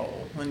another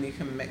bowl when you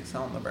can mix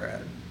on the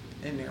bread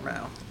in your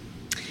mouth.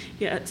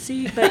 Yeah,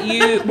 see, but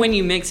when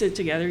you mix it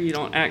together, you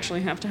don't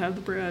actually have to have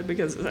the bread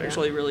because it's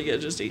actually really good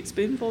just to eat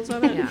spoonfuls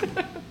of it.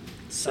 Yeah.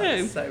 So,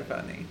 That's so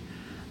funny.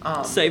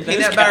 Save those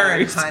Peanut butter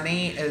and calories.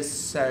 honey is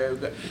so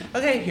good.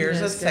 Okay, here's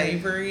It a is good.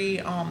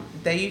 savory.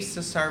 They used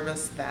to serve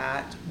us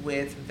that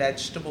with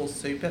vegetable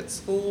soup at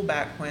school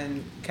back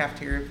when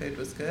cafeteria food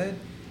was good.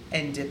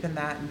 And dipping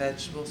that in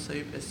vegetable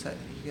soup is so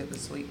you get the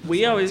sweetness.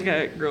 we on always it.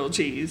 got grilled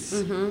cheese.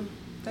 Mm-hmm.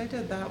 They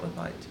did that with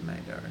like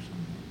tomato or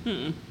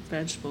something.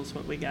 Vegetables,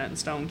 what we got in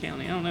Stone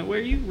County. I don't know where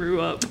you grew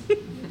up.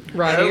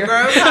 Right Oak here.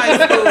 Grove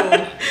High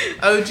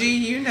School. OG,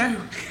 you know.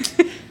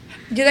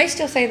 Do they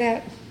still say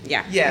that?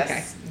 Yeah.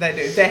 Yes, they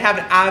do. They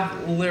have.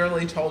 I've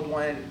literally told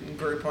one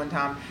group one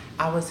time,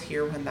 I was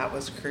here when that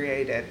was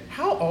created.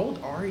 How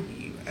old are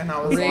you? And I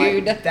was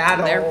Rude. like,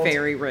 that They're old.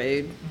 very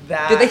rude.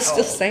 That Do they still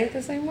old. say it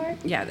the same way?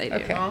 Yeah, they do.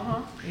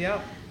 Okay.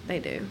 Yep. They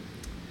do.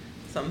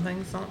 Some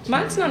things don't.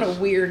 Mine's not a change.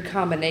 weird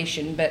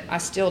combination, but I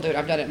still do it.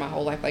 I've done it my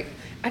whole life. Like,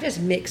 I just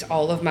mix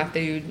all of my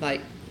food,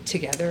 like,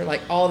 together,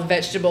 like all the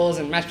vegetables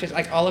and mashed potatoes,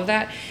 like all of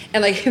that.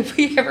 And like, if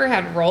we ever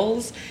had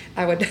rolls,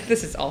 I would,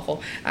 this is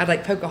awful. I'd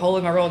like poke a hole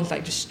in my roll and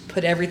like just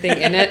put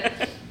everything in it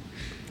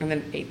and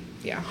then eat.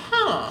 Yeah.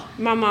 Huh.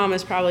 My mom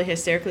is probably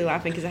hysterically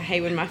laughing because I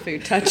hate when my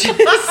food touches. See,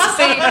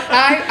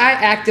 I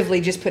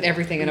actively just put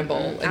everything in a bowl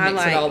and I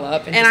mix it all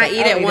up. and just I like,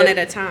 eat I'll it one at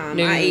a time.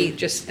 No, I eat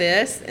just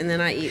this, and then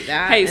I eat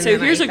that. Hey, and so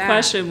then I here's eat a that.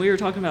 question. We were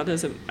talking about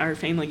this at our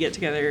family get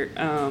together.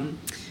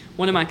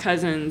 One of my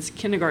cousin's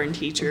kindergarten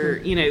teacher,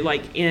 Mm-hmm. you know,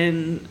 like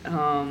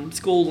in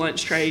school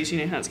lunch trays, you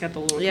know how it's got the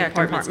little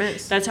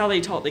compartments. That's how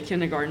they taught the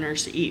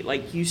kindergartners to eat.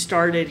 Like you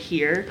started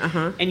here,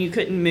 Uh-huh. and you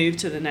couldn't move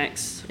to the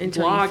next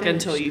Until you block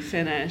finished. until you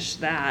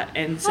finished that.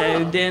 And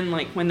so then,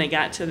 like when they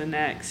got to the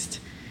next,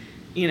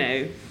 you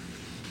know,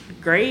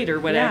 grade or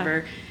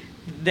whatever.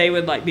 They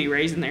would like be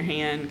raising their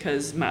hand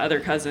because my other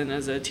cousin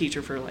is a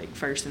teacher for like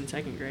first and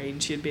second grade,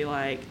 and she'd be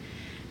like,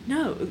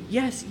 no,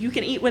 yes, you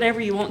can eat whatever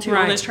you want to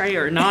Right. on this tray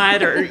or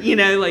not, or, you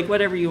know, like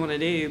whatever you want to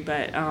do.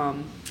 But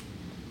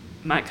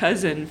my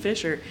cousin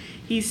Fisher,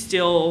 he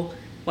still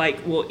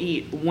like will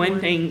eat one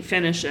thing,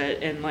 finish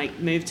it, and like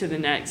move to the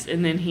next,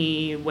 and then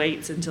he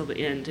waits until the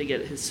end to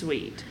get his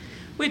sweet,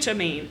 Which, I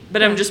mean,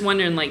 but I'm just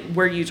wondering, like,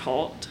 were you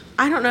taught?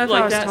 I don't know if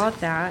Like I was that? taught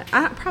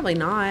that. Probably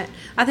not.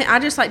 I think I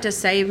just like to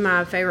save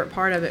my favorite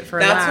part of it for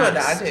That's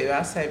last. what I do.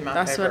 I save my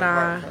That's favorite what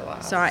part for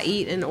last. So I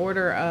eat in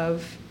order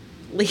of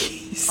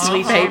least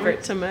Uh-huh.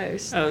 favorite to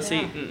most. Oh, see,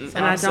 Yeah. And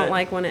I opposite. don't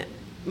like when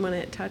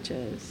it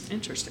touches.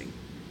 Interesting.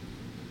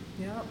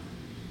 Yep.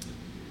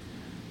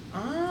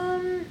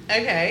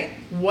 Okay.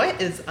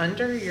 What is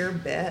under your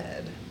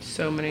bed?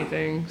 So many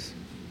things.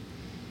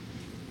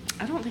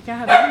 I don't think I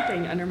have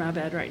anything under my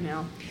bed right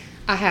now.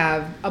 I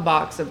have a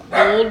box of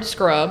old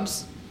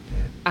scrubs.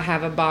 I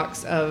have a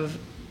box of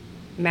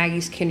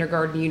Maggie's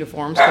kindergarten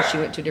uniforms because she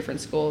went to a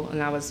different school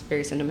and I was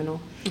very sentimental.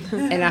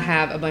 And I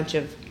have a bunch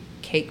of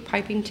cake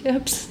piping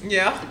tips.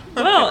 Yeah.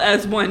 Well,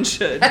 as one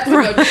should. That's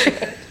what I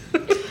should.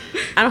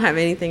 I don't have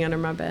anything under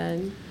my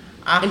bed.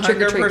 And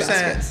trick-or-treat 100%.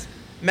 baskets.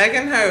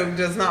 Megan Hogue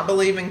does not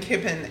believe in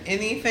keeping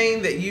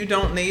anything that you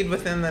don't need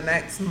within the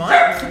next month.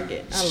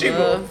 I She will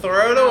love-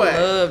 throw it I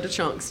away. love to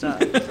chunk stuff.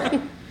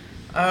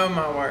 Oh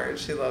my word,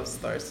 she loves to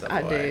throw stuff I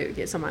away. do. It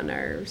gets on my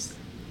nerves.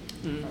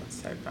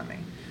 That's so funny.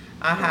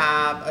 I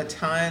have a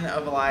ton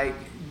of like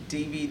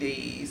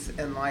DVDs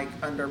in like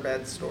under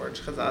bed storage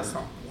because I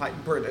saw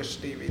like British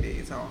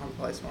DVDs. I don't have a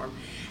place for them.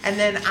 And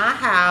then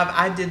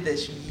I did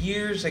this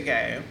years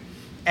ago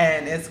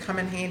and it's come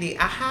in handy.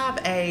 I have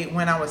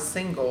when I was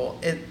single,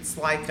 it's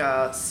like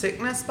a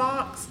sickness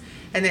box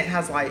and it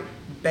has like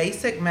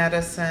basic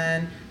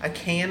medicine, a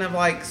can of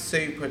like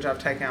soup, which I've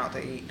taken out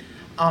to eat,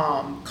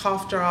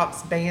 cough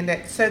drops,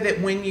 Band-Aids, so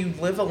that when you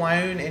live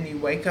alone and you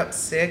wake up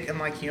sick and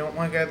like you don't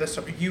want to go to the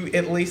store, you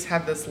at least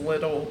have this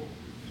little.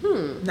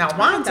 Now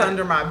mine's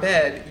under my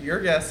bed. Your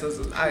guess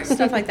is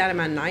Stuff like that in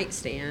my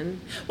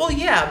nightstand. well,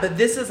 yeah, but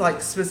this is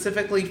like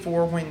specifically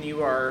for when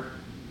you are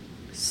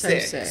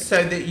sick, sick.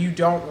 so that you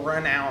don't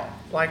run out.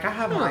 Like I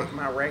have like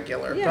my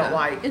regular, Yeah. but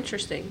like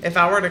Interesting. if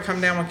I were to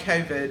come down with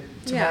COVID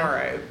Yeah.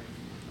 tomorrow,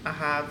 I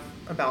have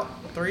about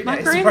 3 My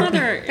days.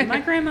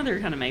 grandmother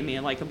kind of made me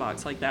like a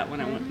box like that when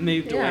I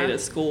moved Yeah. away to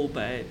school,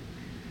 but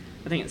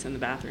I think it's in the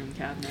bathroom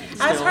cabinet.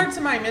 I've still. heard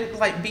somebody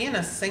like being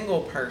a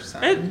single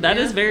person. That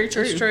is very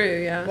true. It's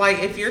true, yeah. Like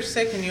if you're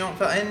sick and you don't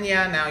feel, and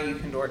yeah, now you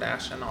can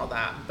DoorDash and all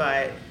that,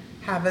 but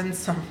having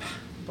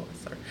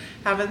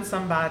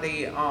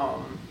somebody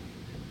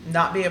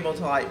not be able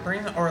to like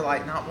bring or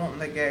like not wanting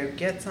to go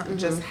get something,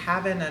 just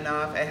having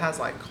enough. It has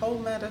like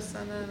cold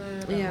medicine in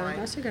it. And Yeah, like,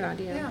 that's a good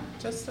idea. yeah,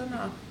 just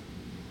enough.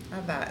 I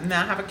have that, and then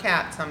I have a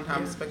cat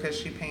sometimes because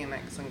she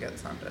panics and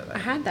gets under I there.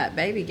 had that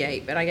baby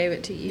gate, but I gave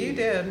it to you. You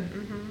did.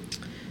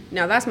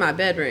 Now that's my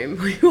bedroom.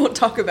 We won't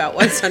talk about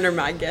what's under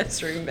my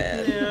guest room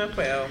bed. Yeah,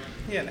 well,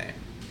 you know,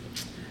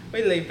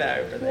 we leave that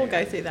over there. We'll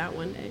go through that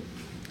one day.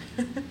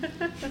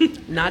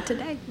 Not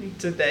today.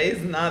 Today's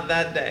not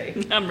that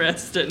day. I'm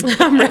resting.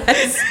 I'm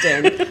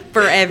resting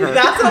forever.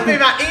 That's what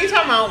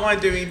anytime I don't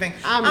want to do anything.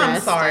 I'm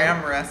I'm sorry,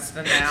 resting. I'm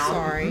resting now.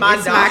 Sorry. My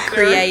It's doctor, my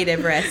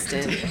creative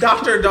resting.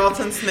 Dr.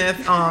 Dalton Smith,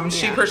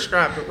 she Yeah.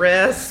 prescribed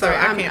rest, so I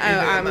I'm, can't be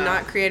doing I'm that.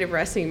 not creative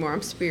resting anymore.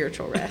 I'm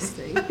spiritual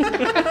resting.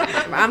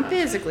 I'm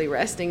physically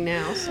resting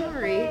now.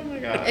 Sorry. Oh my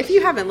gosh. If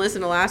you haven't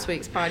listened to last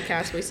week's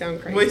podcast, we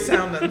sound crazy. We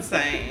sound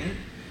insane.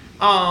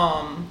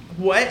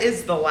 What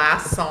is the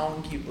last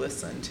song you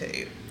listened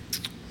to?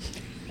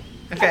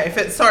 Okay, if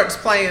it starts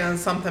playing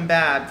something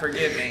bad,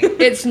 forgive me.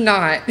 It's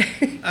not.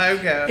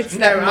 Okay. It's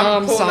that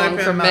mom song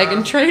from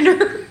Megan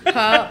Trainor. Hold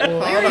on,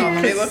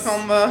 let me look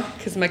on the.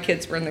 Because my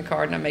kids were in the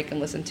car and I make them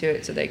listen to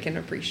it so they can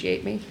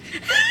appreciate me.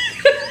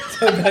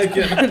 So they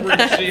can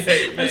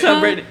appreciate me. That's how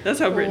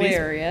Brittany's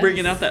Hilarious.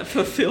 bringing out that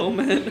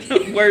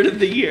fulfillment word of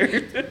the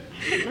year.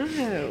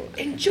 No.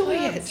 Enjoy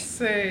Let's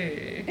see.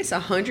 It's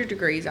 100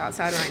 degrees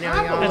outside right now,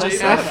 I y'all.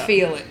 believe I it.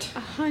 feel it.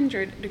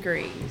 100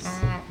 degrees.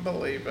 I don't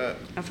believe it.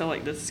 I feel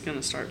like this is going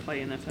to start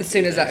playing. If As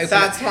soon as I open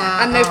That's it. why,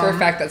 I know for a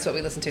fact that's what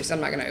we listen to, so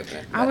I'm not going to open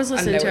it. I was but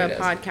listening know to a what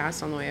it is.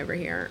 podcast on the way over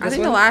here. I This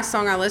think the one? last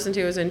song I listened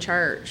to was in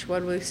church. What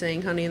did we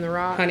sing? Honey in the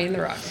Rock? Honey in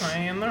the Rock.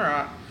 Playing the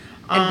rock.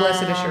 And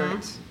Blessed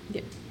Assurance.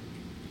 Yeah.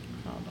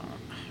 Hold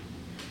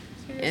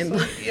on. And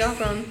Seriously? Y'all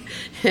done?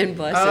 And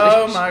Blessed Oh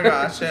Assurance. my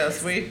gosh,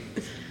 yes.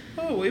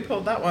 We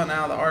pulled that one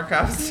out of the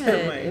archives, Yeah,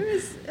 didn't it we?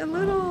 was a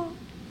little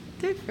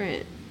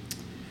different.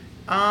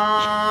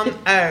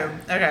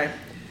 Okay.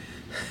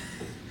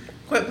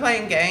 Quit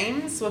Playing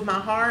Games with My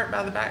Heart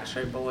by the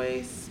Backstreet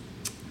Boys.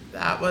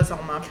 That was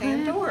on my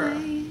Pandora.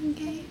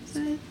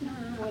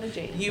 What a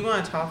jam. You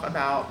want to talk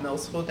about middle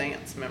school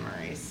dance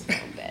memories?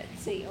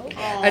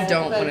 I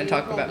don't want to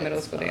talk about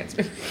middle school dance.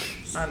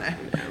 I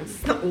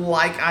know.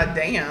 Like I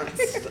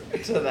danced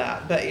to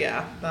that. But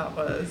yeah, that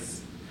was.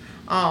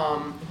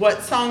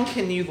 What song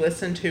can you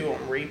listen to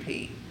on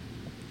repeat?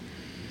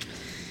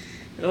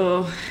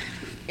 Oh,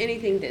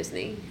 Anything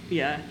Disney.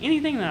 yeah.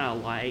 Anything that I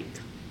like.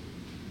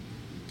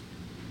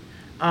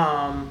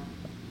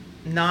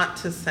 Not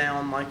to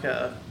sound like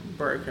a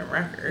broken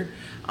record.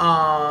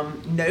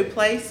 No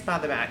Place by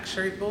the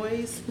Backstreet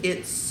Boys.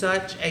 It's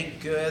such a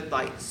good,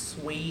 like,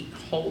 sweet,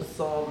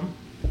 wholesome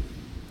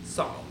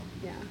song.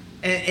 Yeah.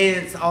 And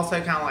it's also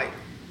kind of like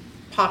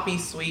poppy,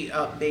 sweet,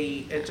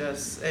 upbeat.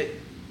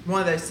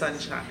 One of those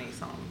sunshiny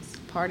songs.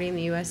 Party in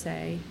the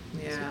USA.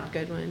 That's Yeah. a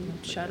good one.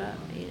 Shut Up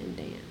and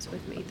Dance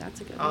with Me.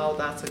 That's a good Oh, one.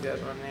 that's a good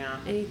one, yeah.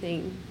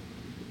 Anything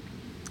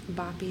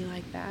boppy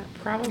like that.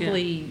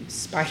 Probably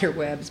Spider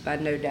Webs by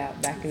No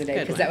Doubt back in the day, Good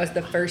because one. that was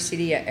the first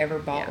CD I ever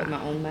bought with Yeah.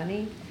 my own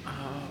money. Oh,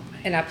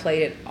 man. And I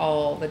played it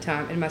all the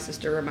time. And my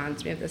sister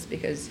reminds me of this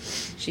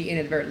because she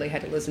inadvertently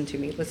had to listen to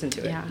it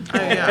Yeah. Oh,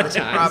 yeah. all the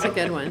time. That's a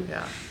good one.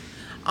 Yeah.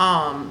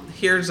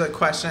 Here's a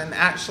question,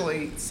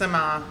 actually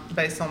semi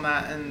based on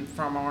that and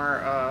from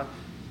our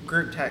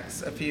group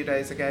text a few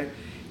days ago.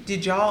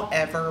 Did y'all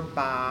ever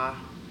buy,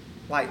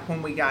 like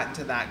when we got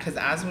into that, because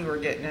as we were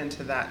getting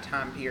into that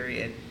time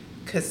period,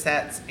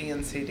 cassettes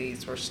and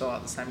CDs were still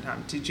at the same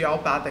time. Did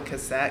y'all buy the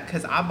cassette?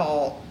 Because I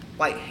bought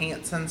like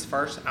Hanson's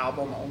first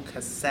album on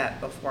cassette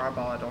before I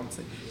bought it on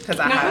CD. Because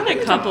I I had had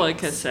a couple of boombox.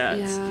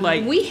 cassettes. Yeah.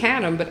 Like, We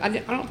had them, but I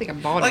don't think I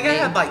bought Like them. I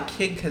had like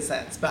kid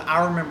cassettes, but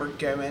I remember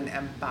going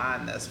and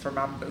buying this for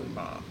my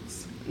boombox.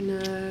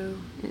 No.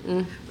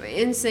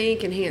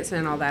 NSYNC and Hanson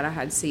and all that, I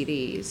had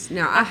CDs.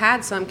 Now, I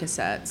had some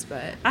cassettes,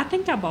 but I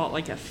think I bought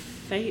like a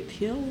Faith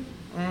Hill,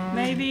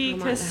 maybe I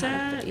might have,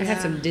 cassette. I had Yeah.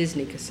 some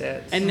Disney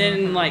cassettes. And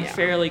then, like, Yeah.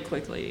 fairly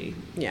quickly,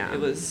 Yeah. it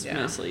was Yeah.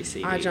 mostly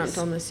CDs. I jumped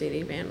on the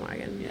CD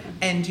bandwagon. Yeah.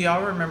 And do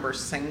y'all remember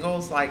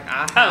singles? Like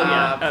I have, Oh,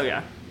 yeah. Oh,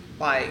 yeah.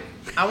 like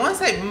I want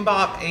to say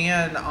Mbop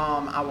and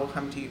I Will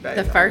Come to You, Baby.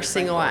 The on first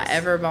single I singles.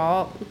 ever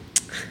bought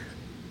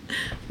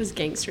was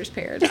Gangster's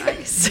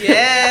Paradise.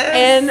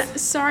 Yes. And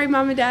sorry,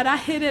 Mom and Dad, I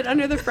hid it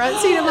under the front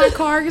seat of my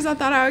car because I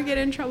thought I would get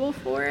in trouble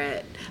for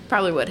it.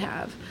 Probably would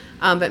have.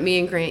 But me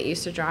and Grant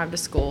used to drive to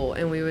school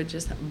and we would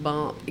just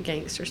bump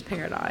Gangster's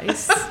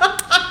Paradise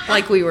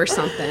like we were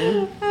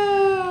something.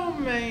 Oh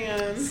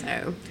man.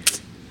 So,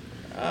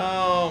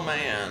 Oh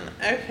man.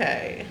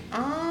 Okay.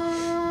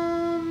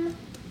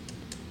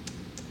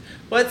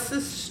 What's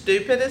the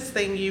stupidest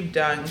thing you've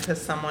done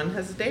because someone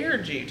has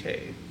dared you to?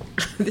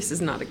 this is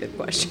not a good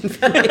question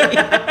for me.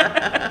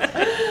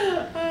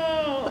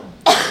 Oh.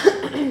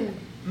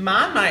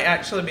 Mine might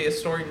actually be a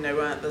story no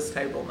one at this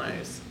table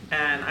knows.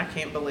 And I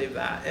can't believe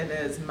that. It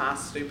is my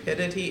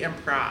stupidity and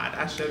pride.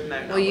 I should have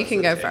known. Well, you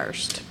can go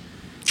first.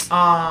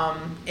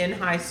 In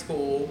high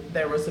school,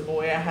 there was a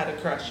boy I had a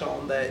crush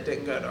on that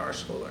didn't go to our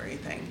school or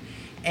anything.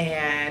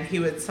 And he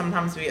would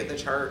sometimes be at the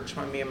church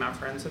when me and my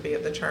friends would be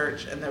at the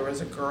church. And there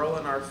was a girl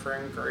in our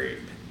friend group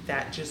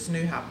that just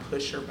knew how to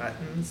push her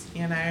buttons,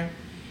 you know.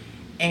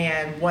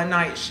 And one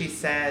night she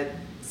said,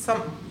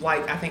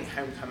 like I think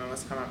homecoming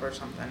was coming up or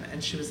something,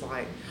 and she was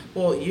like,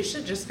 well, you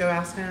should just go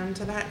ask him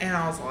to that. And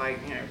I was like,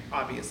 you know,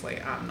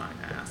 obviously I'm not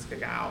gonna ask a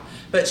guy out,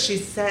 but she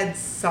said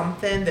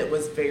something that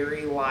was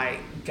very like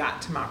got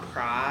to my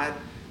pride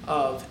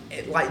of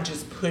it, like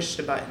just pushed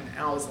a button. And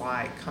I was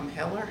like, come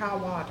hell or high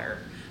water,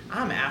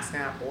 I'm asking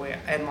that boy.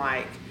 And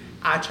like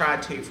I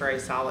tried to for a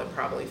solid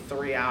probably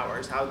 3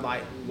 hours. I would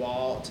like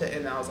walk to,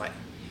 and I was like,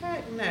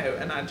 heck no.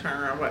 And I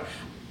turned around, what?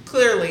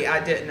 Clearly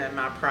I didn't, and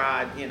my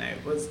pride, you know,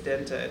 was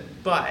dented.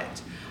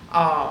 But,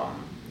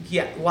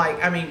 yeah,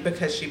 like, I mean,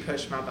 because she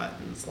pushed my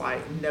buttons,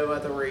 like, no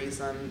other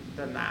reason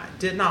than that.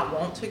 Did not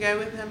want to go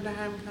with him to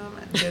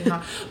homecoming. Did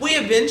not. We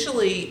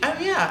eventually,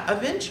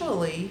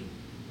 eventually,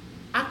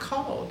 I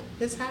called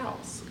his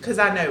house, because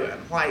I know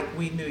him. Like,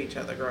 we knew each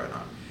other growing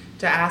up.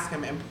 To ask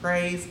him, and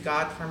praise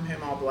God from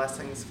whom all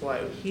blessings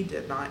flow. He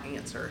did not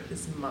answer.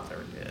 His mother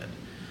did.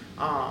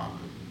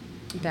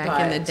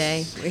 Back in the But-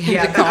 day. We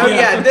Yeah, had to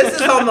call. this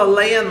is on the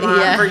landline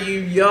Yeah. for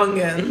you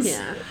youngins.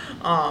 Yeah.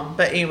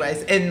 But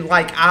anyways, and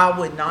like I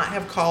would not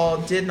have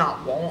called, did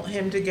not want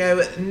him to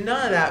go,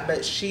 none of that,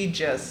 but she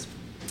just,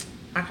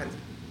 I was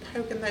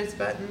poking those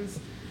buttons,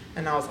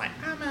 and I was like,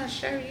 I'm gonna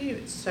show you.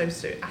 It's so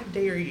stupid. I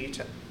dare you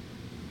to.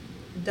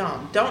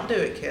 Dumb. Don't do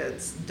it,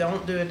 kids.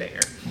 Don't do a dare.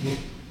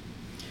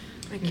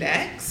 I can't.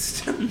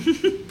 Next.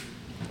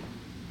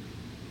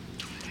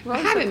 What I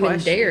was the haven't been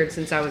question? dared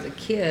since I was a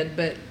kid,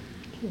 but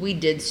we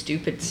did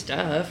stupid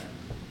stuff.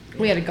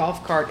 We had a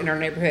golf cart in our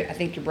neighborhood. I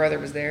think your brother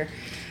was there.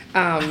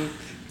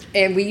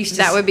 And we used to.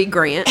 That would be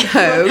Grant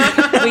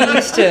Hogue. We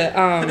used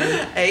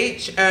to.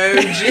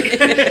 H-O-G.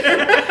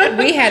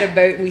 We had a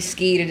boat and we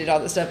skied and did all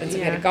this stuff, and so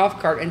we had Yeah. a golf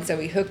cart, and so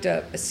we hooked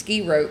up a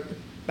ski rope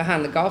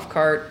behind the golf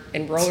cart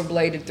and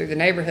rollerbladed through the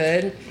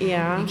neighborhood.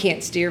 Yeah. You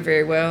can't steer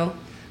very well.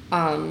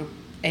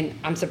 And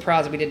I'm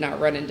surprised we did not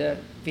run into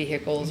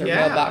vehicles or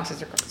Yeah.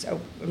 mailboxes or cars. So,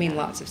 I mean,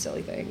 lots of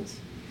silly things.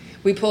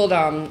 We pulled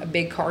a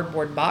big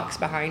cardboard box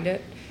behind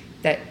it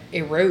that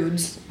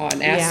erodes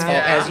on asphalt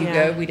as you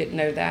Yeah. go. We didn't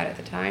know that at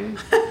the time.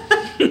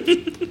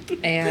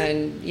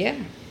 And yeah,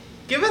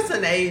 Give us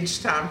an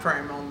age time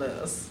frame on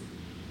this.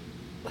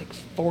 like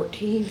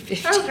 14,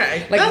 15.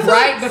 Okay. Like That's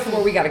right a-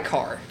 before we got a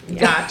car.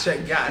 Gotcha.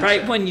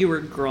 Right when you were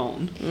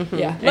grown.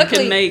 Yeah. And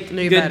can make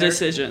knew good better.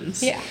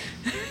 decisions. Yeah.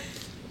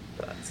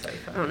 That's so I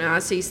funny. don't know. I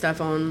see stuff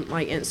on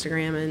like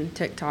Instagram and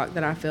TikTok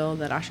that I feel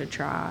that I should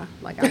try.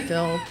 Like I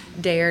feel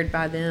dared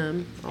by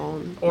them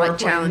on Or like when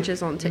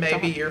challenges on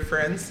TikTok. Maybe your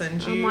friends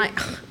send I'm you like,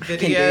 I can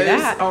do videos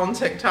that. on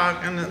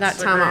TikTok and Instagram. That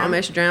time I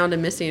almost drowned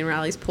in Missy and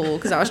Riley's pool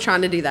because I was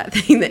trying to do that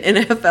thing the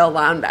NFL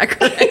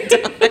linebacker had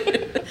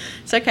done.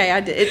 It's okay. I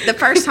did the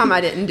first time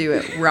I didn't do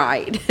it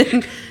right.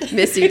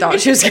 Missy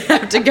thought she was gonna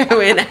have to go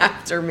in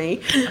after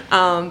me,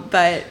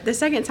 but the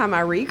second time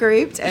I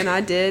regrouped and I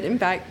did in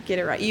fact get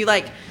it right. You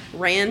like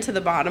ran to the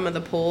bottom of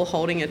the pool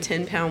holding a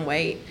 10-pound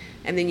weight,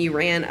 and then you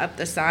ran up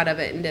the side of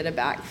it and did a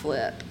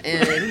backflip.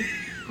 And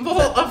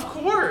Well, of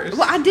course.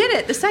 well, I did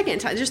it the second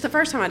time. Just the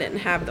first time I didn't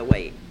have the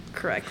weight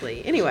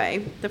correctly.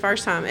 Anyway, the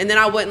first time, and then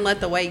I wouldn't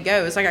let the weight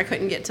go. It's like I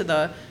couldn't get to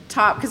the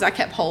top because I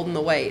kept holding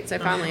the weight. So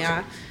finally,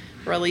 I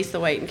released the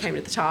weight and came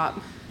to the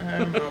top.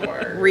 Oh my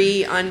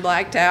word.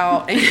 Unblacked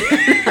out, and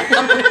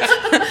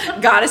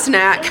got a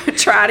snack,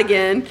 tried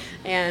again,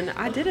 and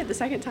I did it the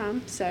second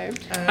time. So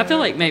I feel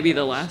like maybe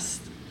the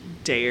last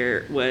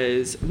dare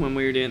was when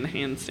we were doing the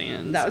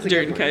handstands That was a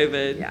during good one.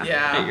 COVID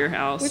Yeah. at your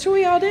house. which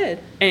we all did.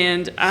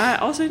 And I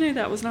also knew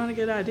that was not a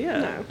good idea.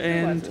 No, it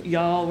and wasn't.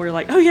 y'all were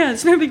like, oh, yeah,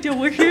 it's no big deal.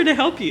 We're here to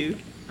help you.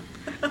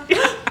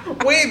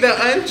 We, the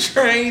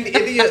untrained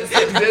idiots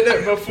that did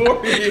it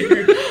before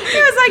you. It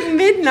was like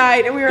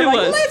midnight, and we were It like,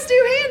 was. let's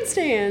do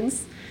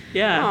handstands.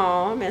 Yeah.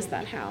 Oh, I miss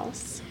that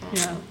house.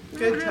 Yeah.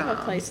 Good I have a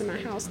times. place in my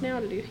house now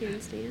to do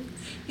handstands.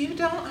 You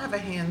don't have a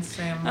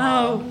handstand,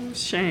 Oh, Mom.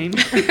 shame.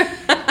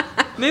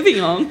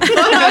 Moving on.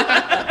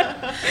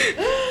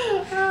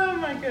 Oh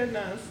my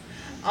goodness.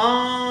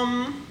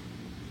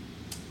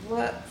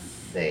 Let's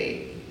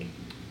see.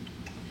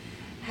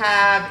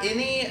 Have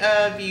any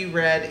of you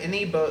read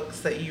any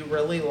books that you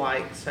really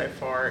liked so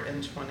far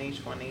in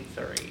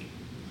 2023?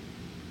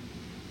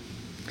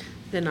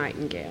 The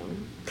Nightingale.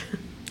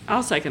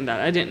 I'll second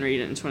that. I didn't read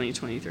it in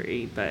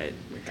 2023, but Oh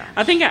my gosh.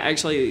 I think I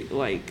actually,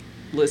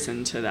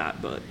 listened to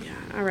that book. Yeah,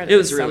 I read it. It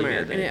was this really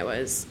summer, good. and it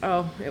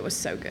was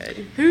so good.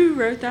 Who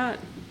wrote that?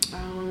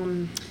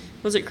 Um,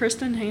 Was it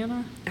Kristen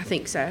Hanna? I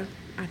think so.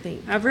 I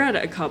think. I've read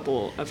a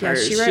couple of Yeah,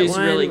 hers. she wrote She's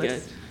one really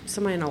with good.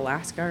 somebody in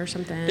Alaska or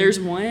something. There's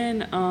one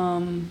the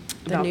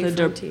about New the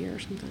Frontier or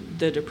something.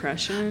 the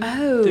Depression.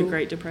 Oh. The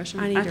Great Depression.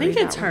 I need I to think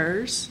read it's that one.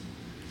 hers.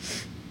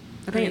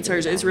 I need think it's to read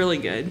hers. that It's one. really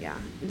good. Yeah,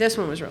 this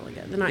one was really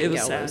good. The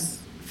Nightingale sad. was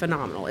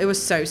phenomenal. It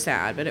was so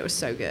sad, but it was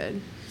so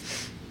good.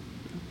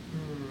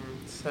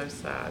 So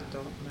sad,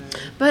 don't know.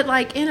 But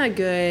like in a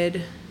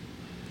good.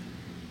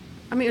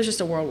 I mean, it was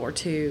just a World War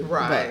II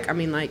Right. book. I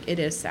mean, like it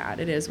is sad.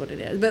 It is what it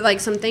is. But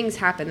like some things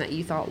happened that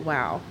you thought,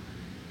 wow,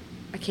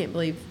 I can't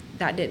believe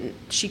that didn't.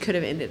 She could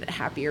have ended it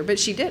happier, but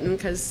she didn't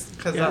because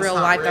 'Cause in that's real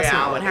not life that's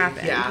not what reality.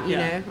 happened.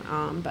 Yeah. You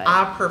know. But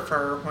I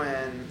prefer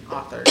when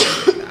authors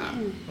do that.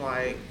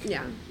 Like,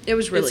 yeah, it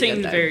was really it seemed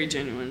good. Though. very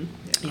genuine.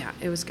 Yeah,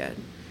 it was good.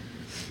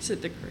 Is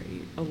it The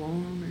Great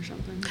Alone or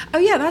something? Oh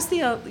yeah, that's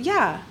the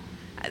yeah.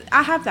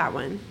 I have that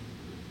one.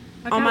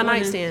 I On got my one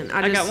nightstand. I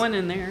I got just- one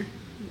in there.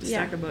 A Yeah.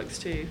 stack of books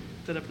too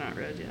that I've not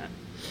read yet.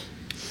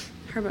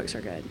 Her books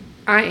are good.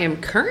 I am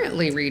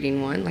currently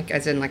reading one,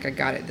 as in I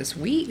got it this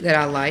week that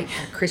I like,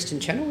 Kristen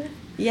Chenoweth,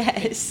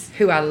 Yes,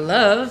 who I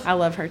love, I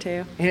love her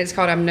too. and it's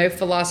called "I'm No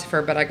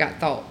Philosopher, but I Got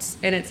Thoughts,"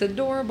 and it's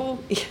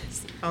adorable.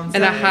 Yes,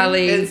 And I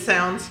highly- It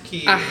sounds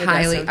cute. I've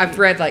cute.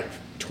 read like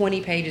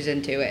 20 pages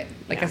into it,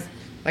 Yeah.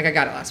 I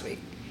got it last week,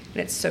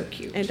 and it's so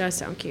cute. it does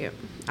sound cute.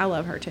 I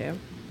love her too.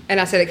 And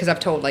I said it because I've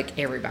told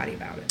everybody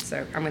about it,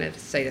 so I'm gonna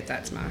say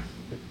that's my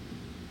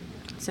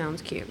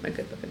Sounds cute.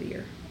 good book of the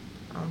year.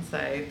 I'll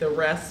say the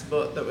rest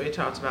book that we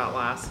talked about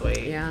last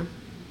week. Yeah.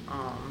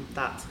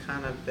 That's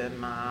kind of been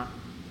my.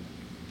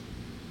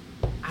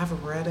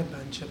 I've read a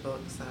bunch of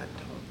books that I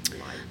don't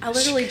like. I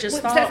literally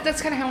just Well, thought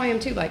that's kind of how I am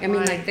too. I mean,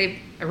 Right.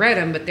 I read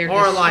them, but they're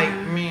Or just, like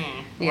me.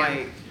 Yeah.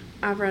 Like,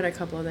 I've read a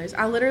couple of those.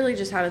 I literally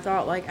just had a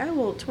thought like, oh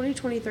well,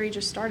 2023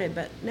 just started,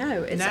 but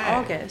no, it's no.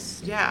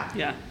 August. Yeah.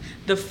 Yeah.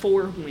 The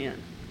Four Winds.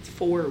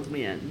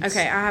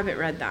 Okay, I haven't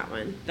read that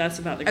one. That's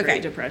about the Okay.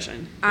 Great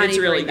Depression. I It's need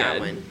to really read that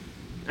good. one.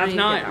 I I've need to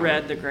get not that read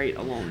one. The Great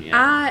Alone yet.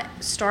 I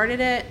started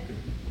it,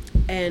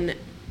 and it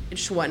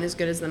just wasn't as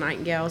good as the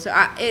Nightingale. So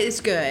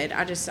it's good.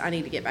 I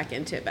need to get back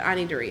into it, but I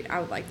need to read. I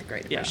would like the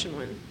Great Yeah. Depression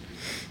one.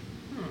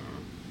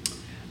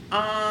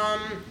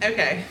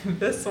 Okay,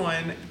 this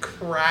one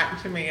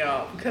cracked me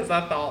up because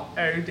I thought,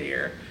 oh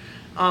dear.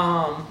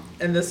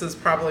 And this is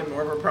probably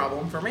more of a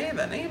problem for me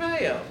than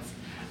anybody else.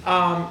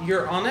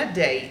 You're on a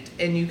date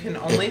and you can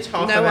only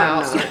talk No,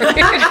 about. I'm not.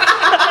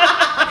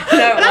 No,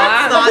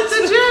 That's not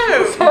the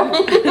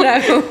joke.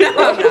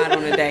 no, I'm not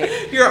on a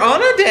date. You're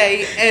on a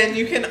date and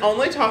you can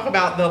only talk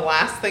about the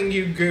last thing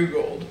you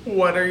Googled.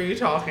 What are you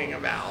talking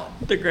about?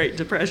 The Great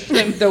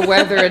Depression. the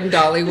weather in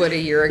Dollywood a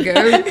year ago.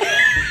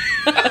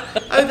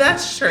 Oh,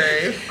 that's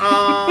true.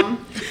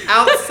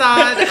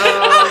 Outside A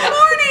of.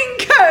 morning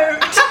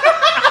coat.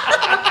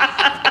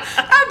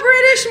 A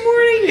British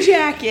morning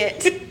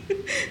jacket.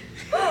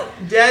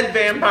 Dead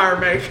vampire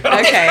makeup.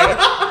 Okay.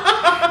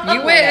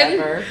 You win.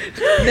 Whatever.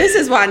 This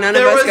is why none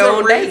of There us was go a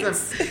on reason.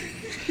 dates.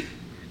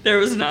 There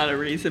was not a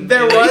reason.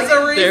 There Bailey. was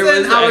a There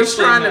reason. I was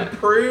actually trying not. to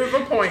prove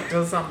a point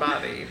to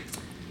somebody.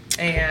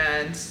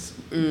 And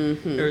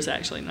There was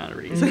actually not a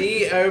reason.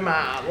 me, oh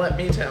my, let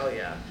me tell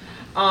you.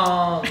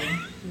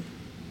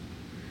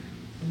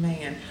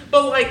 Man.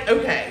 But like,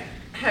 okay,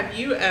 have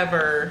you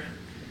ever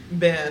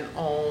been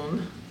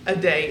on a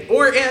date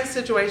or in a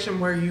situation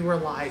where you were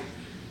like,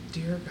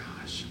 dear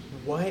gosh,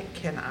 what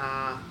can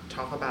I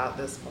talk about at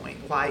this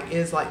point? Like,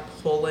 is like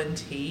pulling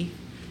teeth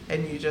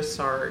and you just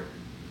start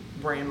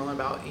rambling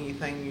about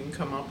anything you can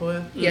come up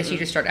with? Yes, you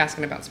just start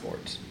asking about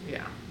sports.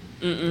 Yeah.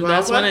 Mm-mm, Well,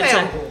 that's when what it's they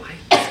like, don't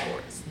like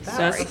sports.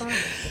 That's- Sorry.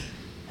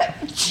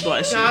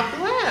 bless you. God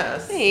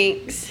bless.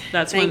 Thanks.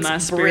 That's Thanks, when my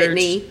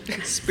Brittany.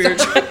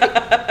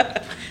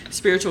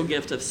 spiritual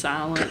gift of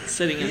silence,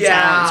 sitting in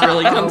Yeah. silence,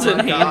 really comes Oh in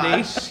my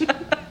handy. gosh.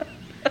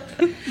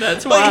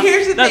 That's But why.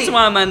 here's the That's thing.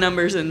 why my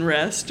numbers in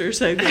rest are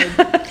so good.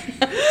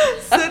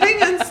 Sitting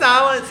in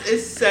silence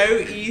is so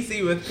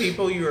easy with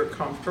people you are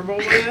comfortable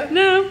with.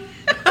 No.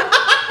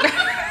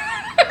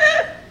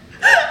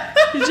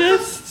 You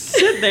just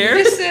sit there.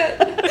 Just sit.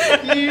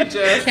 You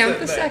just Count sit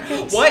the there.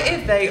 seconds. What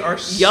if they are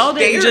Y'all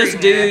didn't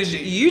just do.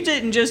 staring at You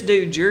didn't just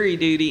do jury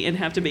duty and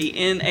have to be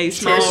in a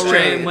small True,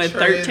 room with true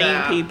 13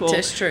 that. people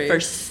That's true. for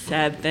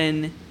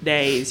 7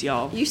 days,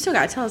 y'all. You still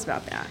got to tell us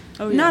about that.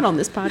 Oh, yeah. Not on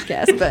this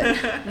podcast, but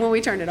when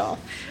we turn it off.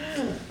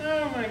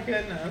 Oh my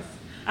goodness.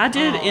 I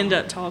did Oh. end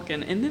up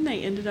talking, and then they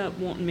ended up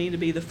wanting me to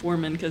be the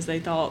foreman because they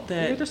thought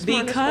You're that the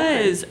smartest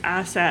because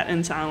I sat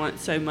in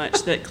silence so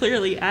much that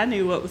clearly I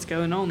knew what was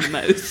going on the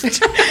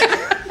most.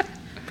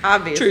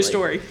 Obviously. True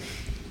story.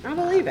 I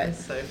believe it.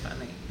 It's so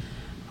funny.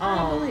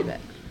 I believe it.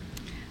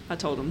 I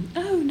told them,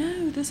 oh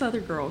no, this other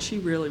girl, she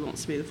really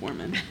wants to be the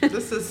foreman.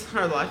 This is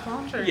her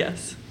lifelong dream.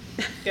 Yes.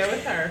 Go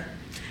with her.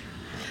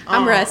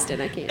 I'm Um,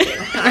 rested. I can't do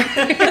it.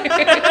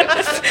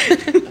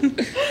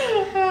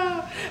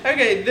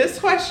 Okay, this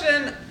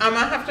question, I'm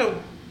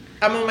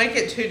gonna make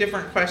it 2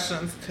 different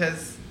questions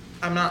because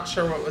I'm not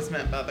sure what was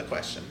meant by the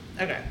question.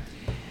 Okay.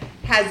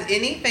 Has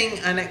anything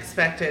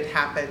unexpected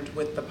happened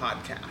with the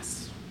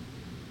podcast?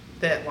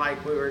 That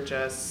like we were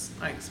just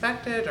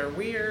unexpected or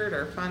weird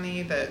or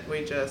funny that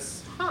we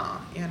just,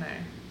 you know.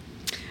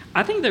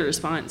 I think the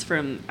response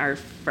from our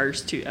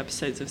first 2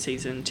 episodes of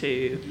season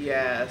 2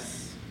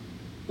 Yes.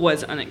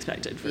 was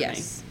unexpected for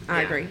Yes, me.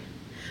 I Yeah. agree.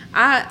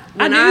 I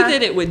When knew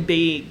that it would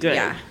be good.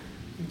 Yeah,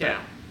 Yeah.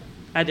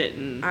 I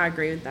didn't. I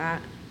agree with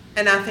that.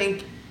 And I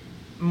think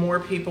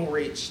more people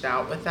reached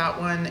out with that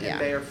one, and Yeah.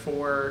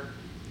 therefore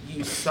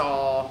you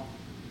saw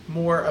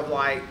more of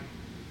like,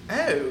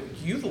 oh,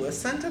 you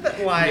listened to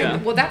that? Like, Yeah.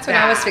 Well, that's what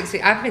I was that.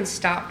 fixing. I've been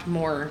stopped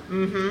more.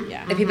 Mm-hmm.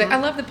 Yeah. And people are like,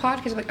 I love the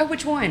podcast. I'm like, oh,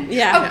 which one?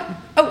 Yeah.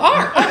 Oh,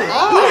 R.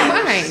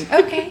 Oh, mine.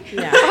 Okay.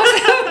 Yeah.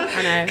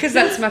 I know. Because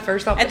that's my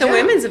first thought. At the Yeah.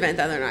 women's event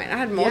the other night, I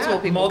had multiple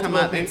Yeah, people come multiple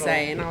up and people.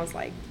 say, and I was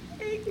like,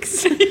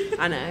 thanks.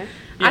 I know.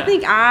 Yeah. I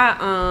think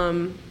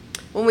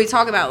when we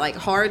talk about like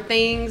hard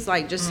things,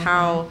 like just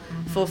how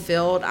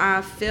fulfilled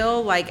I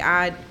feel like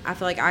I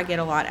feel like I get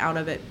a lot out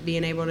of it,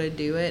 being able to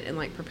do it and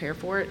like prepare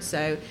for it.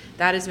 So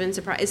that has been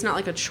surprising. It's not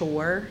like a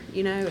chore,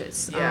 you know.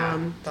 It's Yeah,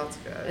 that's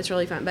good. it's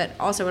really fun. But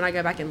also when I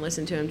go back and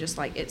listen to them, just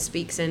like it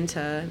speaks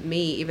into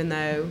me, even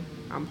though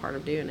I'm part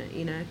of doing it,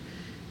 you know.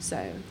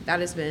 So that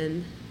has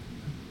been,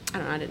 I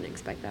don't know, I didn't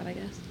expect that, I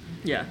guess.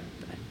 Yeah.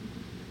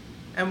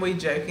 And we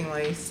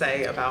jokingly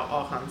say about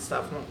all kinds of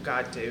stuff, won't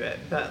God do it?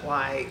 But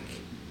like,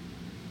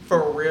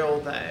 for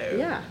real though,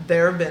 Yeah.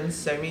 there have been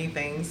so many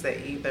things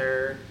that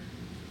either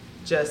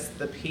just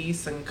the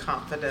peace and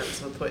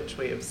confidence with which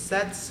we have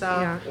said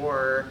stuff, Yeah.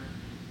 or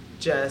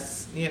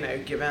just, you know,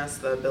 giving us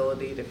the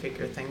ability to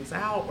figure things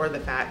out, or the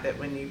fact that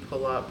when you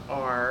pull up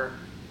our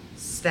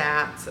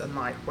stats and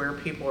like where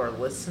people are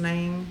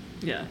listening,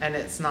 Yeah. and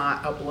it's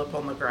not a blip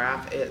on the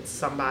graph, it's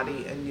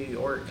somebody in New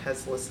York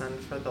has listened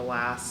for the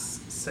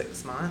last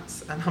 6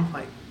 months, and I'm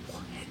like,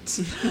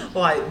 what?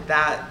 Like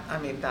that, I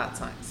mean, that's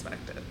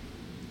unexpected.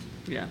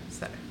 Yeah.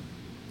 So,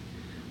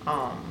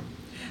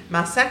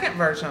 my second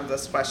version of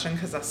this question,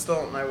 because I still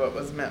don't know what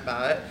was meant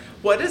by it,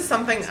 what is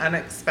something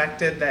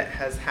unexpected that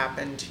has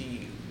happened to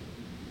you?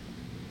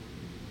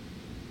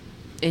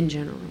 In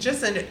general.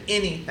 Just in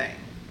anything.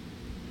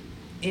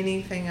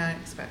 Anything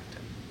unexpected.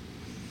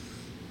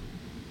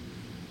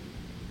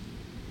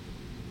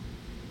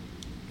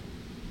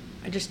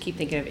 I just keep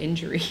thinking of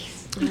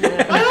injuries.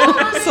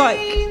 Well, It's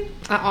like-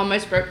 I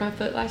almost broke my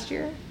foot last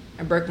year.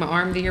 I broke my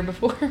arm the year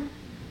before.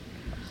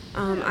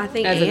 I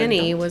think As an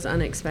Annie adult. was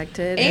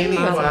unexpected Annie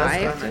in my was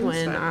life when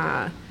unexpected.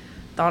 I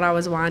thought I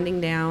was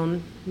winding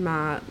down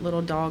my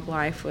little dog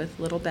life with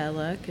little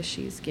Bella because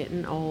she's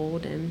getting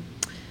old and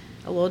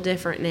a little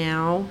different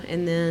now.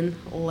 And then,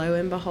 lo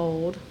and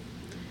behold,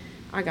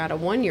 I got a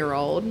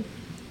 1-year-old.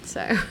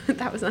 So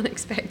that was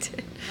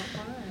unexpected.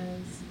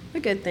 A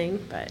good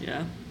thing, but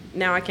Yeah.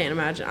 now I can't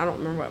imagine. I don't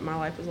remember what my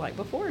life was like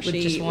before With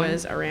she just one?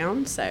 was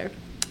around. So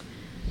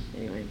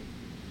anyway,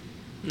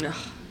 Ugh.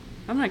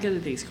 I'm not good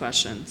at these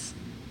questions.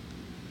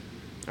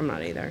 I'm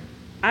not either.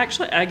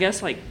 Actually, I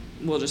guess like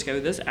we'll just go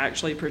with this.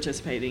 Actually,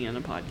 participating in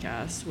a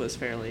podcast was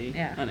fairly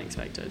Yeah.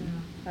 unexpected.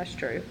 That's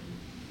true.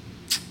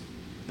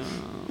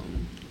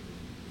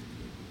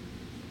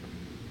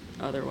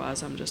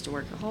 Otherwise, I'm just a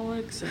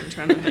workaholic, so I'm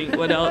trying to think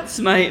what else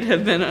might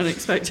have been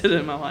unexpected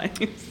in my life.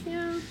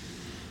 Yeah.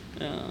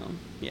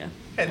 Yeah.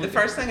 Okay, the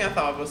first thing I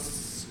thought was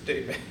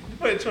stupid,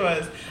 which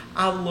was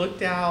I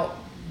looked out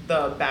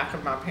the back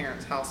of my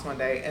parents' house one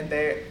day, and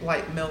they're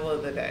like middle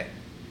of the day.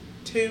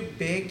 2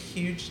 big,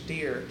 huge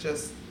deer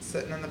just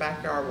sitting in the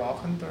backyard,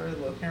 walking through,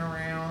 looking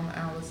around.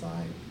 I was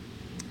like,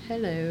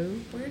 Hello.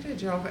 where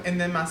did y'all go? And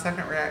then my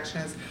second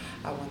reaction is,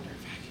 I wonder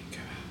if I could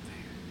go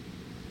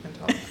out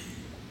there and talk.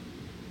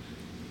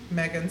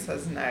 Megan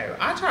says no.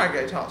 I try to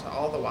go talk to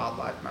all the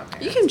wildlife my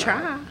parents You can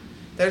have. try.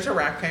 There's a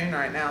raccoon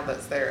right now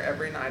that's there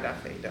every night. I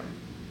feed him.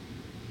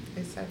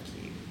 He's so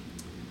cute.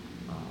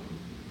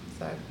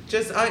 So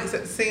just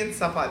seeing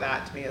stuff like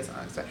that to me is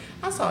unexpected.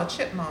 I saw a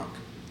chipmunk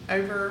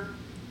over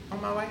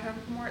on my way home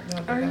from work the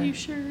other Are day. you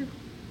sure?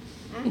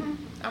 Mm-hmm.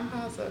 I'm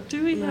positive.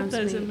 Do we have Reminds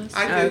those me in this?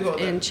 I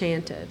googled it.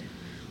 Enchanted.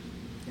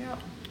 Yep.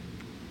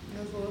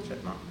 There's a little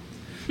chipmunk.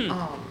 Hmm.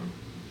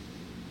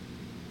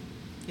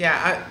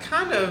 Yeah, I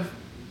kind of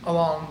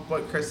along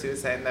what Christy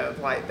was saying though,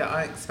 like the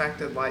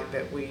unexpected, like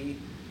that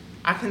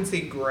I can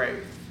see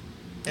growth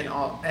in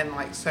all, and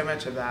like so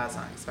much of that is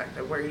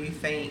unexpected. Where you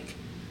think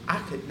I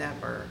would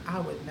never,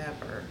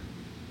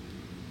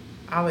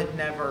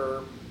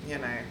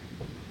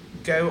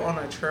 go on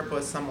a trip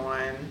with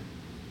someone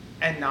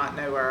and not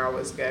know where I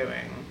was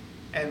going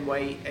and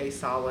wait a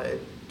solid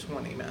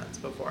 20 minutes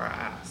before I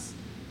asked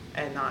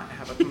and not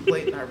have a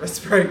complete nervous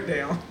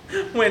breakdown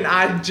when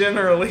I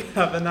generally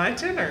have an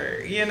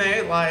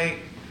itinerary, like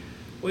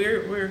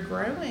we're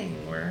growing.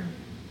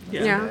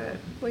 That's Yeah, good.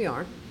 we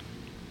are.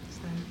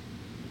 So,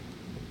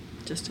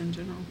 Just in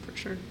general, for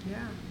sure.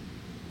 yeah.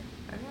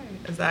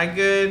 Okay. Is that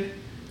a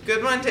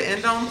good one to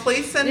end on?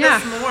 Please send Yeah.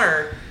 us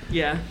more.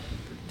 Yeah.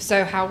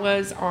 So how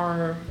was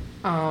our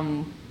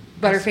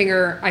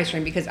Butterfinger ice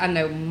cream? Because I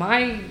know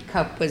my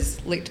cup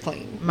was licked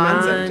clean.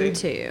 Mine's Mine empty.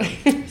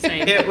 too.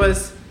 Same. It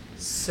was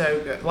so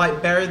good.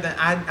 Like better than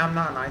I'm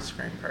not an ice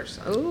cream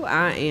person. Ooh,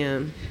 I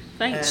am.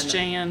 Thanks, And-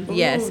 Jan.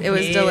 Yes, it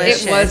was yeah.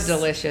 delicious. It was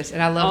delicious,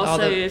 and I loved all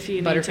Also, the if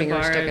you need to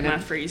Butterfinger stuck borrow in my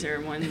it.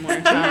 freezer one more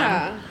time,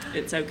 Yeah.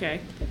 it's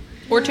okay.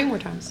 Or 2 more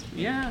times.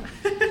 Yeah.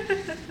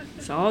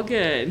 It's all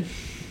good.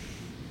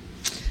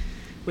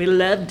 We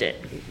loved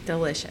it.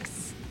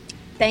 Delicious.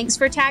 Thanks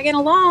for tagging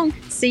along.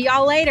 See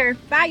y'all later.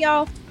 Bye,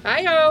 y'all.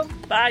 Bye, y'all.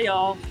 Bye,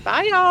 y'all.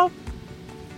 Bye, y'all.